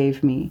Hillman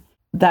gave me.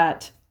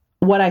 That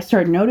what I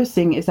started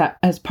noticing is that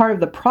as part of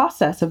the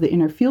process of the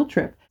inner field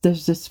trip,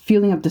 there's this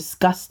feeling of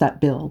disgust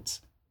that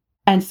builds.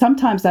 And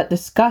sometimes that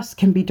disgust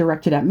can be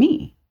directed at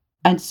me.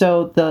 And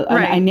so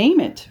I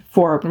name it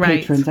for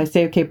patrons. I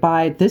say, okay,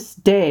 by this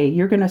day,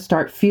 you're going to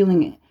start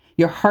feeling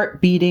your heart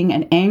beating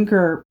and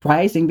anger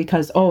rising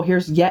because,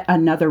 here's yet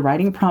another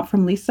writing prompt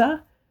from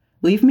Lisa.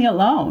 Leave me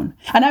alone.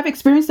 And I've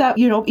experienced that,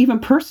 even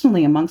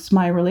personally amongst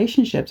my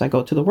relationships. I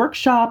go to the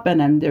workshop and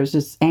then there's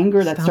this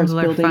anger that starts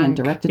building and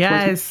directed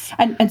towards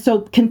me. And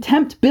so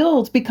contempt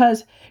builds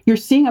because you're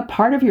seeing a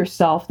part of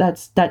yourself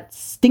that's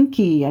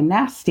stinky and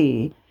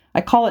nasty. I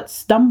call it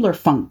stumbler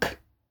funk.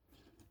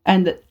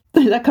 And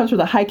that comes from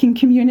the hiking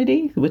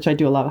community, which I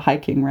do a lot of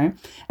hiking, right?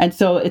 And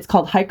so it's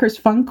called hiker's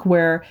funk,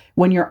 where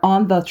when you're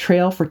on the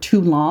trail for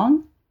too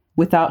long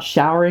without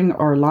showering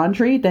or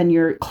laundry, then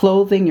your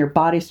clothing, your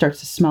body starts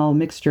to smell a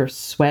mixture of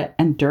sweat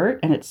and dirt,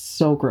 and it's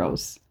so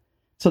gross.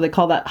 So they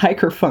call that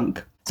hiker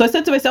funk. So I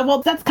said to myself,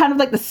 well, that's kind of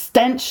like the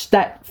stench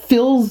that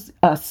fills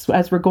us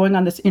as we're going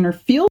on this inner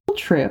field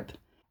trip.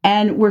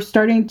 And we're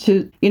starting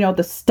to,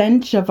 the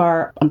stench of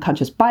our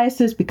unconscious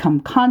biases become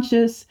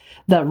conscious.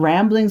 The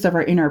ramblings of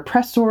our inner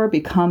oppressor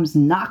becomes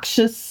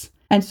noxious.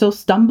 And so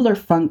stumbler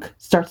funk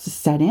starts to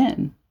set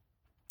in.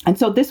 And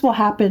so this will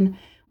happen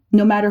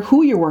no matter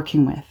who you're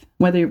working with,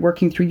 whether you're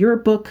working through your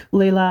book,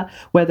 Layla,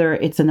 whether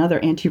it's another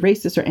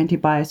anti-racist or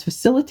anti-bias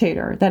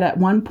facilitator, that at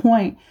one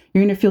point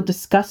you're going to feel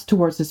disgust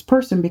towards this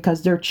person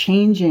because they're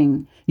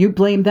changing. You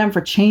blame them for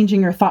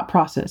changing your thought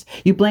process.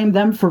 You blame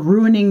them for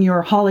ruining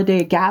your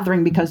holiday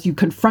gathering because you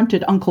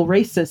confronted Uncle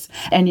Racist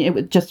and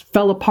it just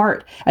fell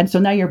apart. And so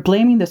now you're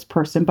blaming this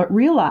person, but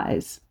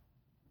realize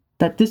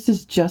that this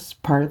is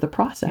just part of the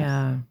process.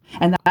 Yeah.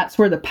 And that's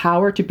where the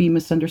power to be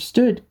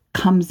misunderstood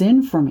comes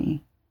in for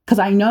me. Because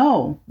I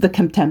know the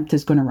contempt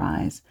is going to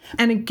rise.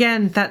 And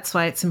again, that's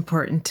why it's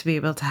important to be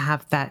able to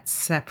have that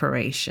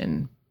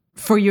separation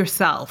for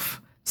yourself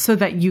so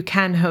that you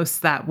can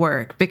host that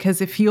work. Because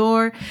if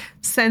your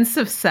sense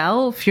of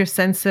self, your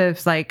sense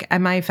of like,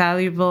 am I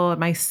valuable?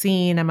 Am I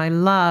seen? Am I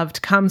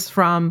loved? Comes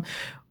from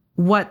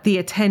what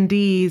the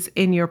attendees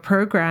in your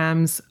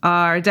programs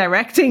are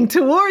directing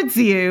towards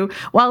you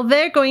while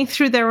they're going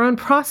through their own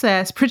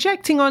process,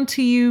 projecting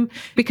onto you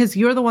because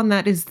you're the one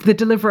that is the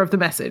deliverer of the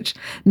message,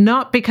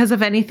 not because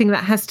of anything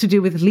that has to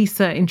do with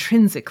Lisa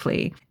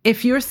intrinsically.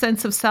 If your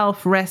sense of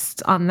self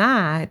rests on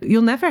that,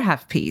 you'll never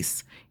have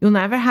peace. You'll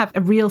never have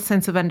a real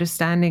sense of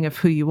understanding of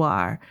who you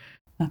are.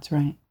 That's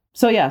right.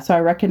 So I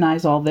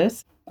recognize all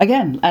this.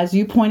 Again, as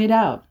you pointed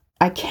out,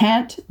 I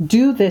can't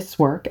do this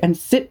work and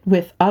sit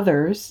with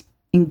others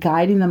in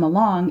guiding them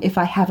along if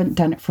I haven't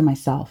done it for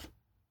myself.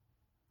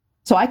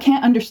 So I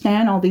can't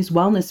understand all these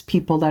wellness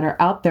people that are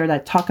out there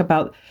that talk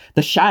about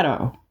the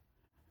shadow,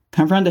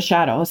 confront the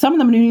shadow. Some of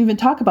them don't even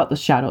talk about the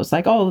shadows,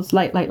 like, oh, it's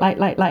light, light, light,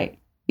 light, light.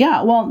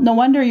 Yeah, well, no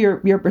wonder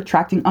you're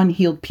attracting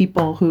unhealed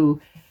people who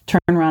turn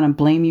around and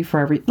blame you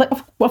for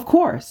of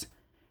course.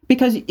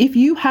 Because if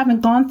you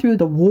haven't gone through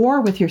the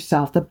war with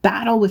yourself, the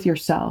battle with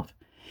yourself,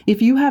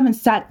 if you haven't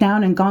sat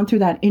down and gone through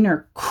that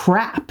inner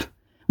crap,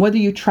 whether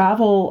you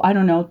travel, I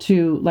don't know,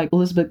 to like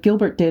Elizabeth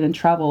Gilbert did and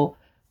travel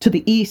to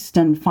the East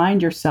and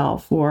find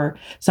yourself, or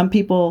some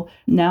people,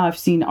 now I've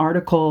seen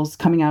articles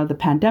coming out of the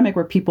pandemic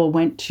where people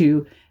went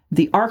to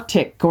the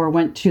Arctic or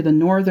went to the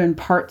northern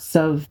parts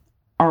of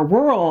our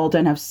world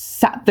and have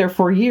sat there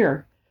for a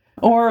year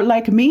Or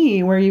like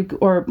me,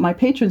 or my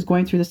patrons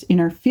going through this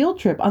inner field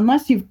trip,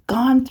 unless you've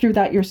gone through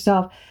that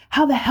yourself,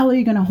 how the hell are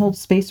you going to hold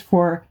space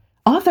for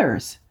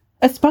others,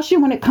 especially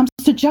when it comes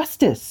to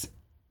justice?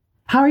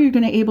 How are you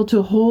going to be able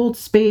to hold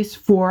space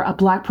for a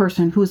Black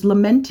person who is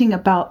lamenting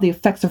about the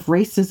effects of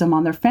racism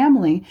on their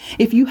family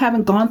if you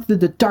haven't gone through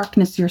the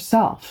darkness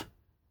yourself,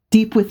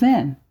 deep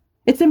within?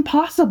 It's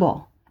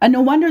impossible. And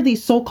no wonder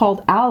these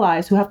so-called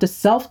allies who have to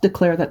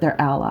self-declare that they're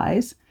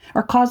allies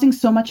are causing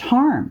so much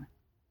harm,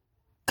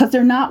 because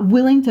they're not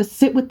willing to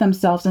sit with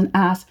themselves and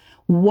ask,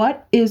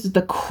 what is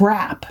the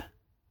crap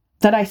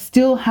that I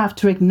still have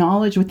to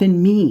acknowledge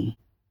within me?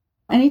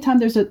 Anytime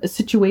there's a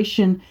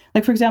situation,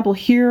 like for example,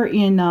 here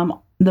in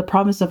the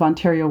province of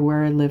Ontario,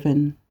 where I live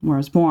in, where I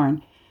was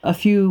born, a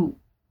few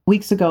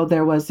weeks ago,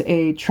 there was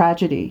a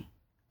tragedy,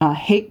 a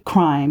hate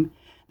crime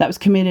that was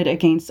committed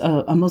against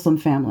a Muslim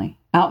family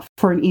out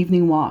for an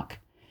evening walk.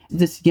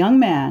 This young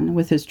man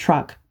with his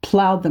truck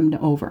plowed them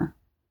over.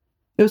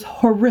 It was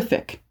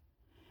horrific.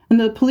 And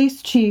the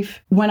police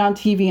chief went on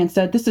TV and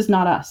said, this is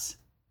not us.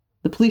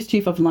 The police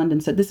chief of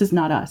London said, this is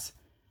not us.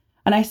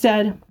 And I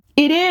said,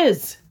 it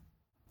is.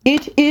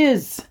 It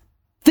is.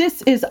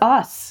 This is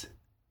us.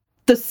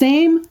 The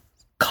same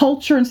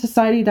culture and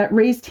society that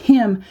raised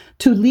him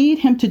to lead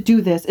him to do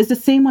this is the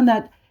same one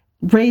that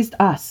raised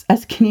us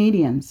as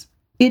Canadians.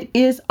 It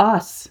is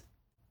us.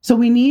 So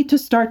we need to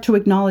start to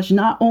acknowledge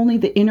not only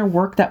the inner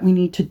work that we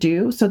need to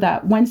do so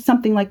that when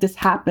something like this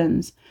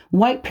happens,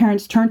 white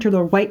parents turn to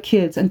their white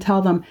kids and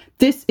tell them,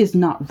 this is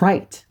not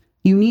right.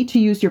 You need to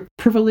use your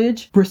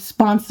privilege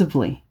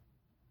responsibly,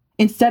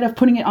 instead of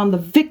putting it on the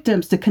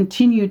victims to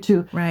continue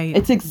to, right.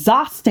 It's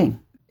exhausting.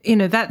 You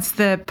know, that's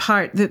the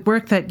part, the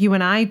work that you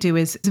and I do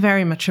is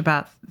very much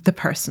about the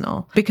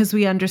personal, because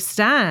we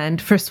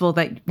understand, first of all,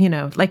 that, you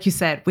know, like you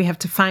said, we have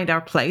to find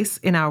our place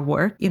in our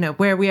work, you know,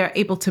 where we are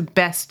able to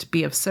best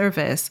be of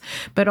service,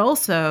 but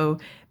also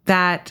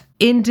that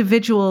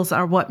individuals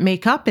are what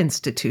make up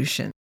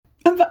institutions.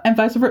 And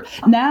vice versa.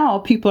 Now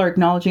people are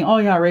acknowledging, oh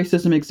yeah,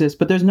 racism exists,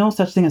 but there's no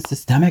such thing as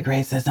systemic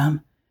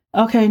racism.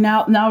 Okay,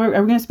 now are we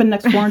going to spend the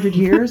next 400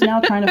 years now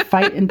trying to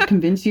fight and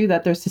convince you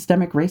that there's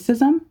systemic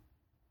racism?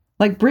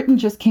 Like Britain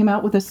just came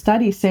out with a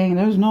study saying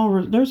there's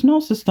no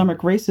systemic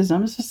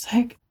racism. It's just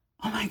like,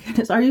 oh my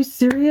goodness, are you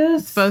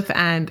serious? Both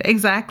and,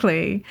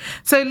 exactly.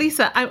 So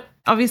Lisa,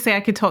 obviously I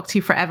could talk to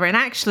you forever. And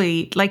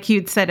actually, like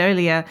you'd said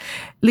earlier,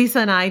 Lisa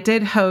and I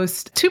did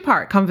host a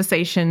 2-part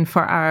conversation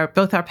for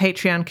both our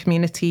Patreon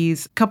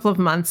communities a couple of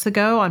months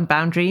ago on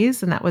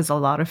boundaries. And that was a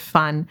lot of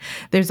fun.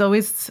 There's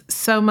always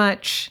so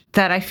much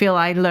that I feel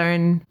I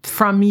learn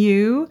from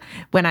you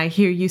when I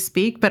hear you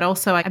speak, but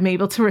also I'm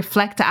able to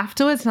reflect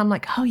afterwards. And I'm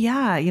like, oh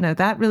yeah, you know,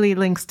 that really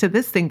links to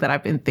this thing that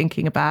I've been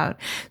thinking about.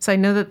 So I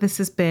know that this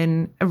has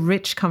been a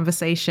rich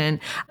conversation.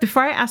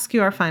 Before I ask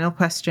you our final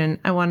question,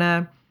 I want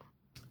to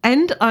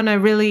end on a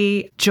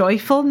really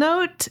joyful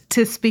note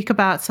to speak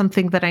about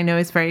something that I know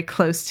is very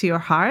close to your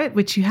heart,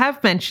 which you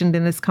have mentioned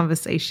in this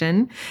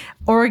conversation,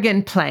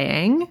 organ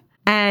playing,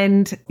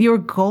 and your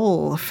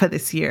goal for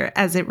this year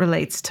as it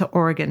relates to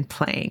organ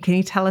playing. Can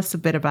you tell us a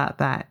bit about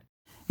that?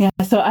 Yeah,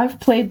 so I've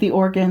played the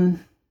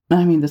organ.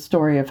 I mean, the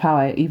story of how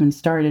I even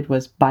started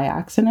was by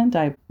accident.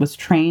 I was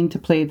trained to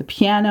play the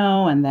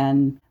piano, and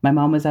then my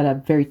mom was at a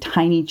very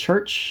tiny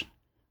church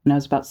when I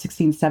was about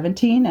 16,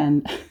 17,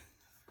 and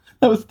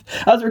I was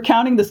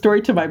recounting the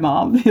story to my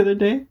mom the other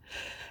day.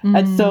 Mm.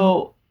 And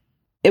so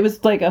it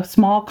was like a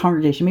small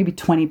congregation, maybe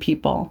 20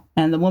 people.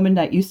 And the woman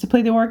that used to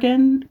play the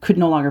organ could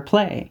no longer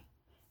play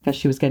because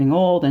she was getting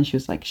old and she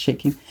was like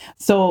shaking.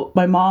 So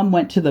my mom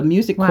went to the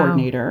music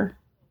coordinator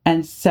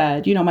and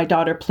said, you know, my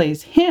daughter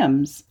plays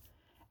hymns.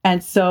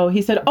 And so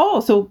he said, oh,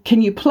 so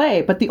can you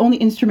play? But the only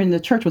instrument in the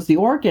church was the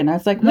organ. I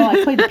was like, no,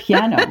 I play the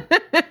piano.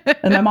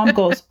 And my mom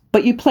goes,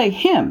 but you play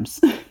hymns.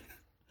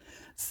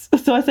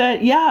 So I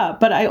said, yeah,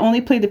 but I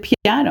only play the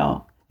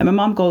piano. And my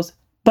mom goes,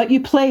 but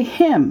you play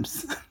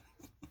hymns.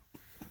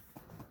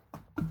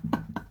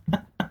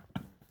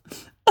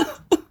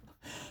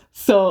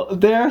 So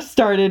there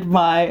started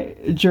my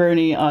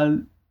journey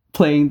on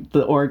playing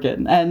the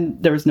organ.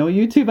 And there was no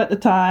YouTube at the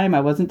time.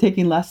 I wasn't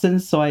taking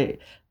lessons. So I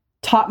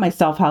taught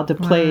myself how to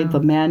play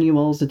the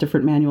manuals, the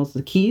different manuals,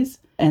 the keys,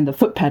 and the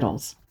foot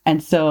pedals.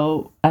 And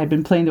so I've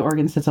been playing the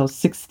organ since I was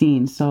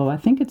 16. So I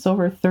think it's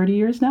over 30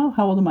 years now.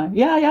 How old am I?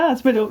 Yeah.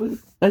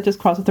 I just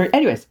crossed the 30.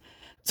 Anyways,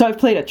 so I've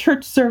played at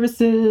church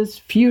services,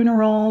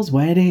 funerals,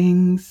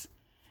 weddings.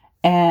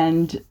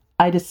 And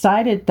I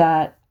decided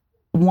that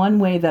one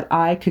way that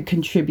I could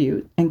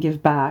contribute and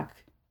give back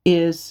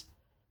is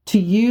to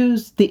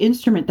use the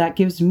instrument that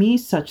gives me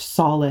such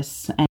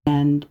solace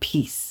and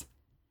peace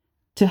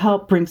to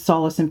help bring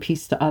solace and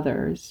peace to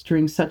others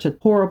during such a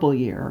horrible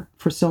year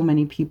for so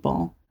many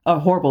people. A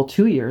horrible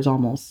 2 years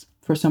almost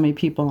for so many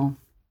people.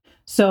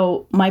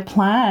 So my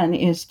plan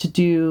is to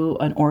do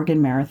an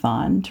organ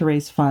marathon to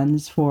raise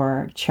funds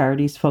for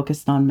charities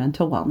focused on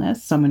mental wellness.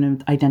 So I'm going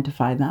to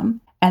identify them.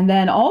 And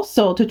then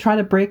also to try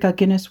to break a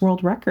Guinness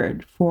World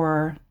Record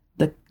for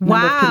the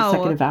number of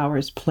consecutive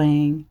hours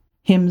playing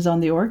hymns on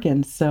the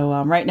organ.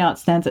 So right now it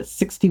stands at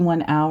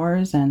 61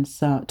 hours and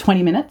so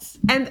 20 minutes.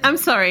 And I'm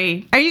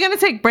sorry, are you going to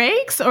take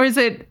breaks or is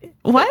it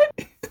what?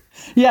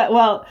 Yeah,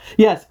 well,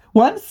 yes.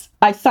 Once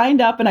I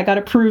signed up and I got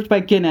approved by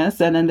Guinness,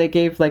 and then they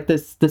gave like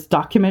this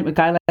document with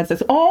guidelines that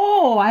says,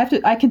 oh,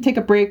 I can take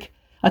a break,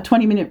 a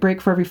 20-minute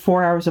break for every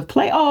 4 hours of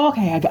play. Oh,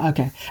 okay,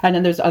 okay. And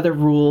then there's other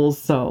rules.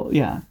 So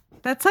yeah.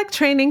 That's like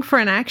training for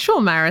an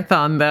actual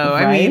marathon, though.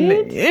 Right? I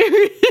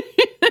mean,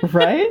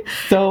 right?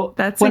 So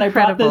that's when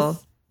incredible. I brought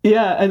this,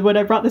 yeah, and when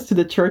I brought this to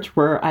the church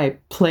where I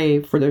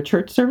play for their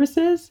church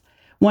services,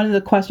 one of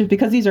the questions,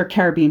 because these are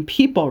Caribbean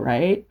people,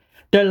 right?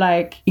 They're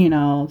like,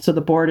 so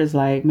the board is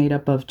like made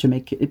up of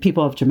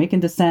people of Jamaican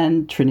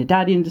descent,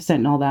 Trinidadian descent,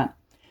 and all that.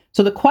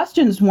 So the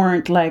questions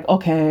weren't like,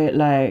 okay,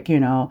 like,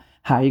 how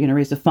are you going to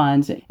raise the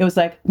funds? It was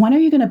like, when are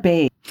you going to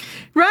bathe?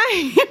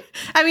 Right.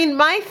 I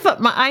mean,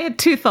 I had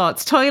two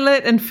thoughts,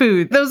 toilet and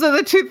food. Those are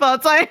the two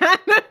thoughts I had.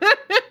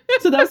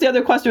 So that was the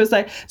other question, was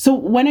like, so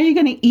when are you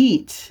going to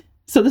eat?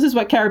 So this is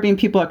what Caribbean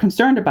people are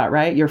concerned about,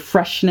 right? Your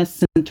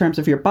freshness in terms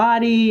of your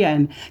body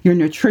and your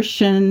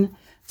nutrition.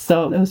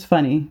 So it was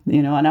funny,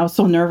 and I was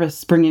so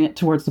nervous bringing it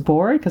towards the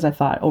board because I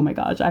thought, oh my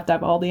gosh, I have to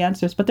have all the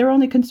answers. But they were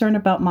only concerned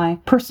about my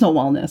personal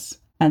wellness.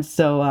 And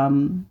so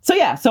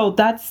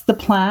that's the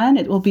plan.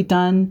 It will be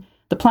done.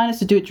 The plan is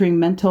to do it during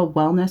Mental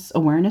Wellness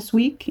Awareness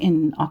Week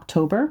in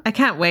October. I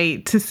can't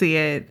wait to see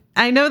it.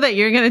 I know that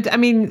you're going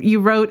to,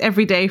 you wrote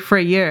every day for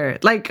a year.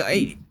 Like,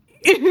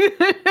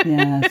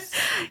 yes.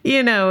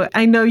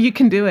 I know you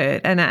can do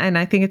it. And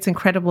I think it's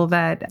incredible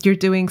that you're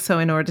doing so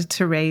in order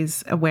to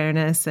raise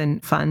awareness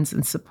and funds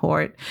and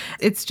support.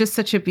 It's just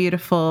such a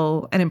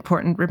beautiful and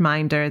important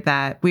reminder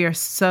that we are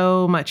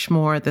so much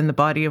more than the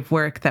body of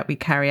work that we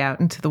carry out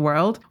into the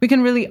world. We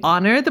can really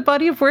honor the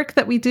body of work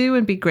that we do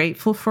and be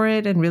grateful for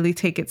it and really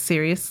take it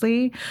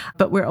seriously.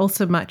 But we're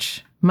also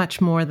much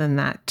more than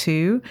that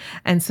too.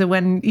 And so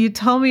when you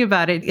told me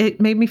about it, it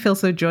made me feel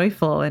so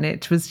joyful. And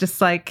it was just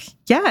like,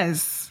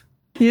 yes,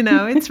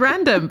 it's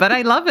random, but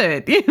I love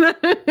it.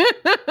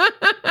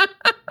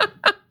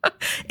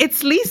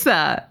 It's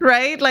Lisa,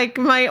 right? Like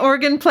my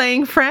organ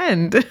playing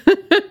friend.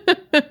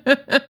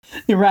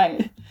 You're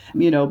right.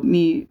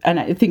 Me, and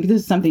I think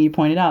this is something you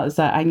pointed out, is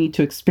that I need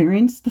to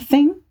experience the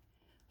thing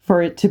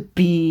for it to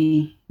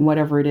be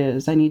whatever it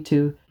is. I need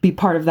to be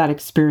part of that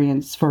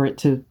experience for it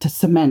to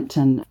cement,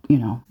 and,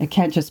 it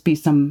can't just be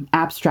some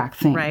abstract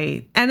thing.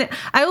 Right. And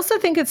I also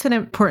think it's an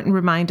important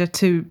reminder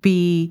to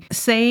be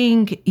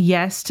saying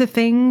yes to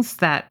things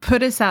that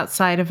put us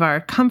outside of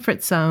our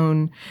comfort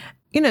zone,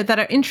 that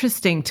are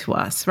interesting to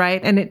us,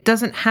 right? And it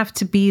doesn't have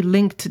to be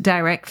linked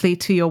directly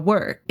to your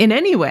work in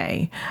any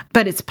way,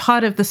 but it's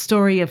part of the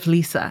story of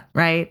Lisa,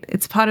 right?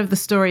 It's part of the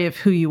story of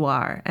who you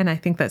are. And I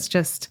think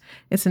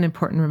it's an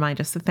important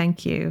reminder. So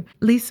thank you.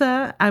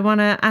 Lisa, I want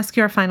to ask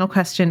you our final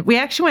question. We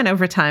actually went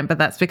over time, but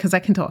that's because I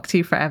can talk to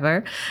you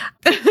forever.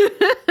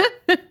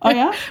 Oh,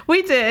 yeah?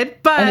 We did,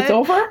 but and it's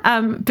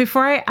over?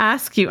 Before I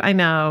ask you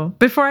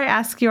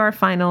our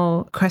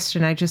final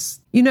question,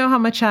 you know how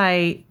much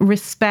I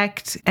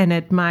respect and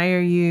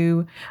admire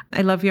you.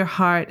 I love your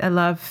heart. I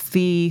love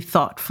the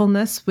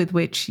thoughtfulness with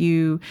which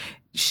you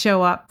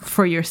show up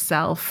for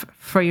yourself,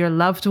 for your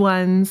loved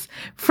ones,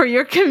 for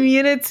your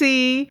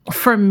community,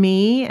 for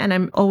me. And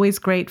I'm always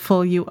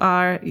grateful. You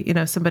are,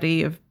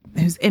 somebody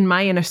who's in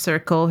my inner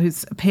circle,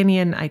 whose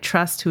opinion I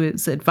trust,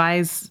 whose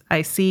advice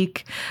I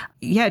seek.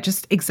 Yeah,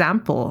 just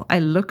example I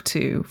look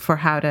to for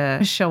how to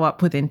show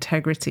up with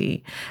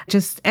integrity.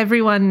 Just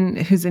everyone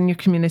who's in your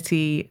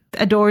community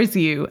adores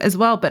you as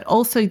well, but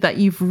also that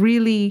you've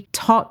really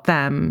taught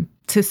them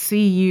to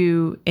see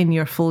you in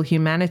your full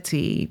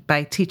humanity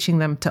by teaching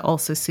them to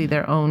also see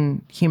their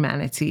own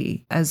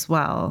humanity as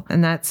well.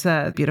 And that's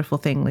a beautiful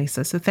thing,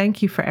 Lisa. So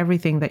thank you for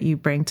everything that you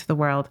bring to the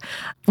world.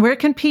 Where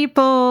can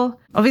people,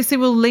 obviously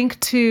we'll link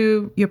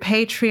to your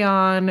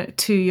Patreon,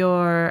 to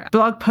your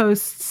blog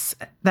posts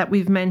that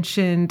we've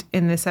mentioned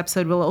in this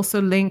episode. We'll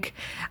also link,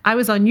 I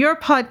was on your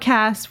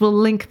podcast, we'll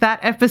link that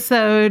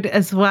episode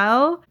as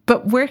well.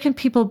 But where can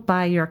people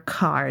buy your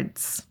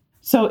cards?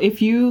 So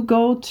if you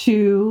go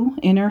to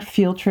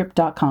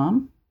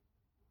innerfieldtrip.com,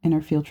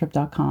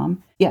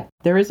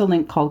 there is a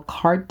link called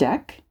Card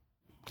Deck.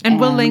 And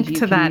we'll link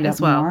to that as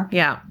well. More.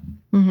 Yeah.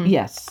 Mm-hmm.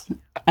 Yes.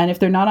 And if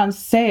they're not on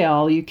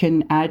sale, you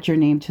can add your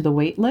name to the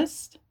wait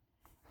list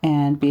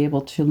and be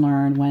able to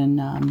learn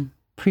when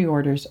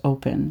pre-orders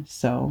open.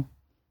 So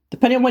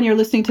depending on when you're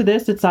listening to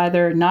this, it's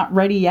either not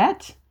ready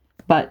yet,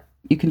 but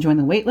you can join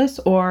the wait list,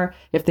 or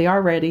if they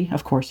are ready,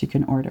 of course, you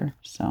can order.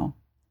 So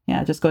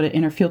yeah, just go to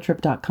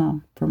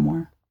innerfieldtrip.com for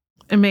more.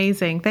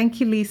 Amazing. Thank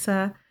you,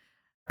 Lisa.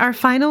 Our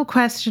final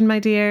question, my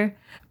dear.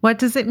 What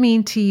does it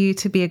mean to you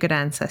to be a good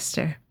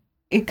ancestor?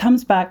 It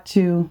comes back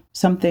to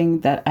something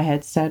that I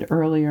had said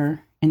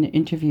earlier in the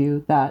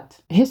interview, that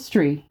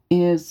history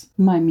is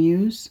my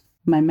muse,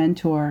 my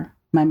mentor,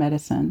 my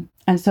medicine.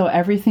 And so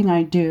everything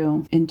I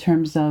do in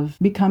terms of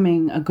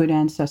becoming a good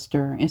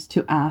ancestor is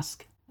to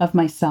ask of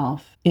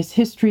myself, is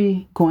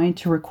history going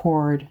to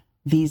record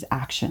these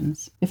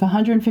actions? If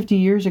 150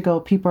 years ago,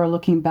 people are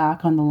looking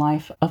back on the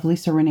life of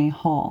Lisa Renee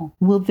Hall,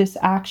 will this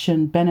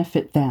action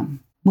benefit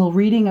them? Will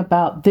reading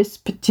about this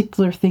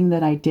particular thing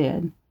that I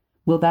did,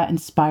 will that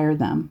inspire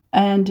them?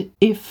 And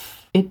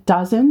if it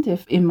doesn't,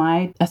 if in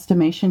my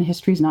estimation,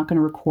 history is not going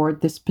to record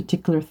this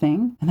particular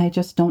thing, and I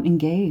just don't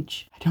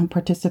engage, I don't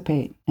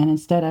participate. And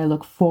instead I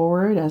look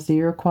forward, as the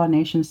Iroquois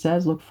Nation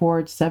says, look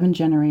forward 7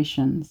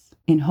 generations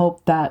in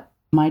hope that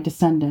my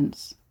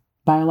descendants,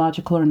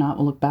 biological or not,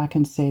 will look back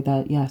and say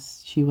that,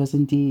 yes, she was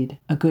indeed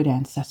a good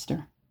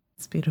ancestor.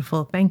 It's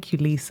beautiful. Thank you,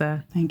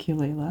 Lisa. Thank you,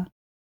 Layla.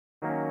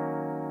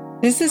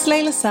 This is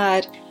Layla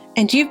Saad,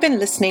 and you've been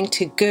listening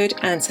to Good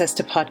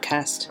Ancestor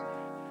Podcast.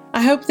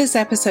 I hope this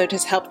episode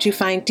has helped you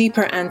find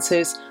deeper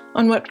answers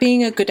on what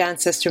being a good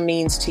ancestor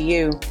means to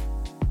you.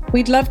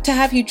 We'd love to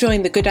have you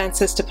join the Good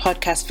Ancestor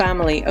Podcast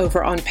family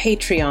over on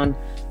Patreon,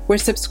 where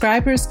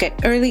subscribers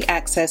get early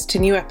access to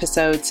new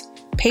episodes,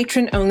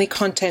 patron-only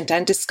content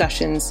and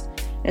discussions,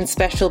 and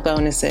special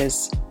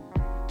bonuses.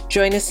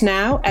 Join us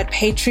now at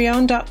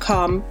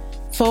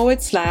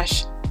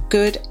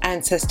patreon.com/Good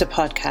Ancestor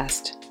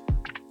Podcast.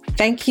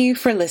 Thank you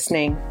for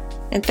listening,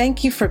 and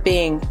thank you for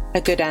being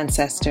a good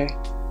ancestor.